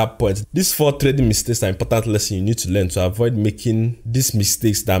get to that point, these 4 trading mistakes are important lessons you need to learn to avoid making these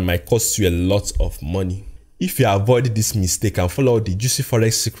mistakes that might cost you a lot of money. If you avoid this mistake and follow the juicy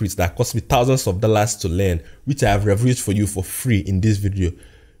forex secrets that cost me thousands of dollars to learn, which I have reviewed for you for free in this video,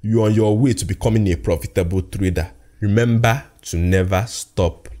 you're on your way to becoming a profitable trader. Remember to never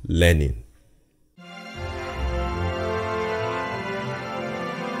stop learning.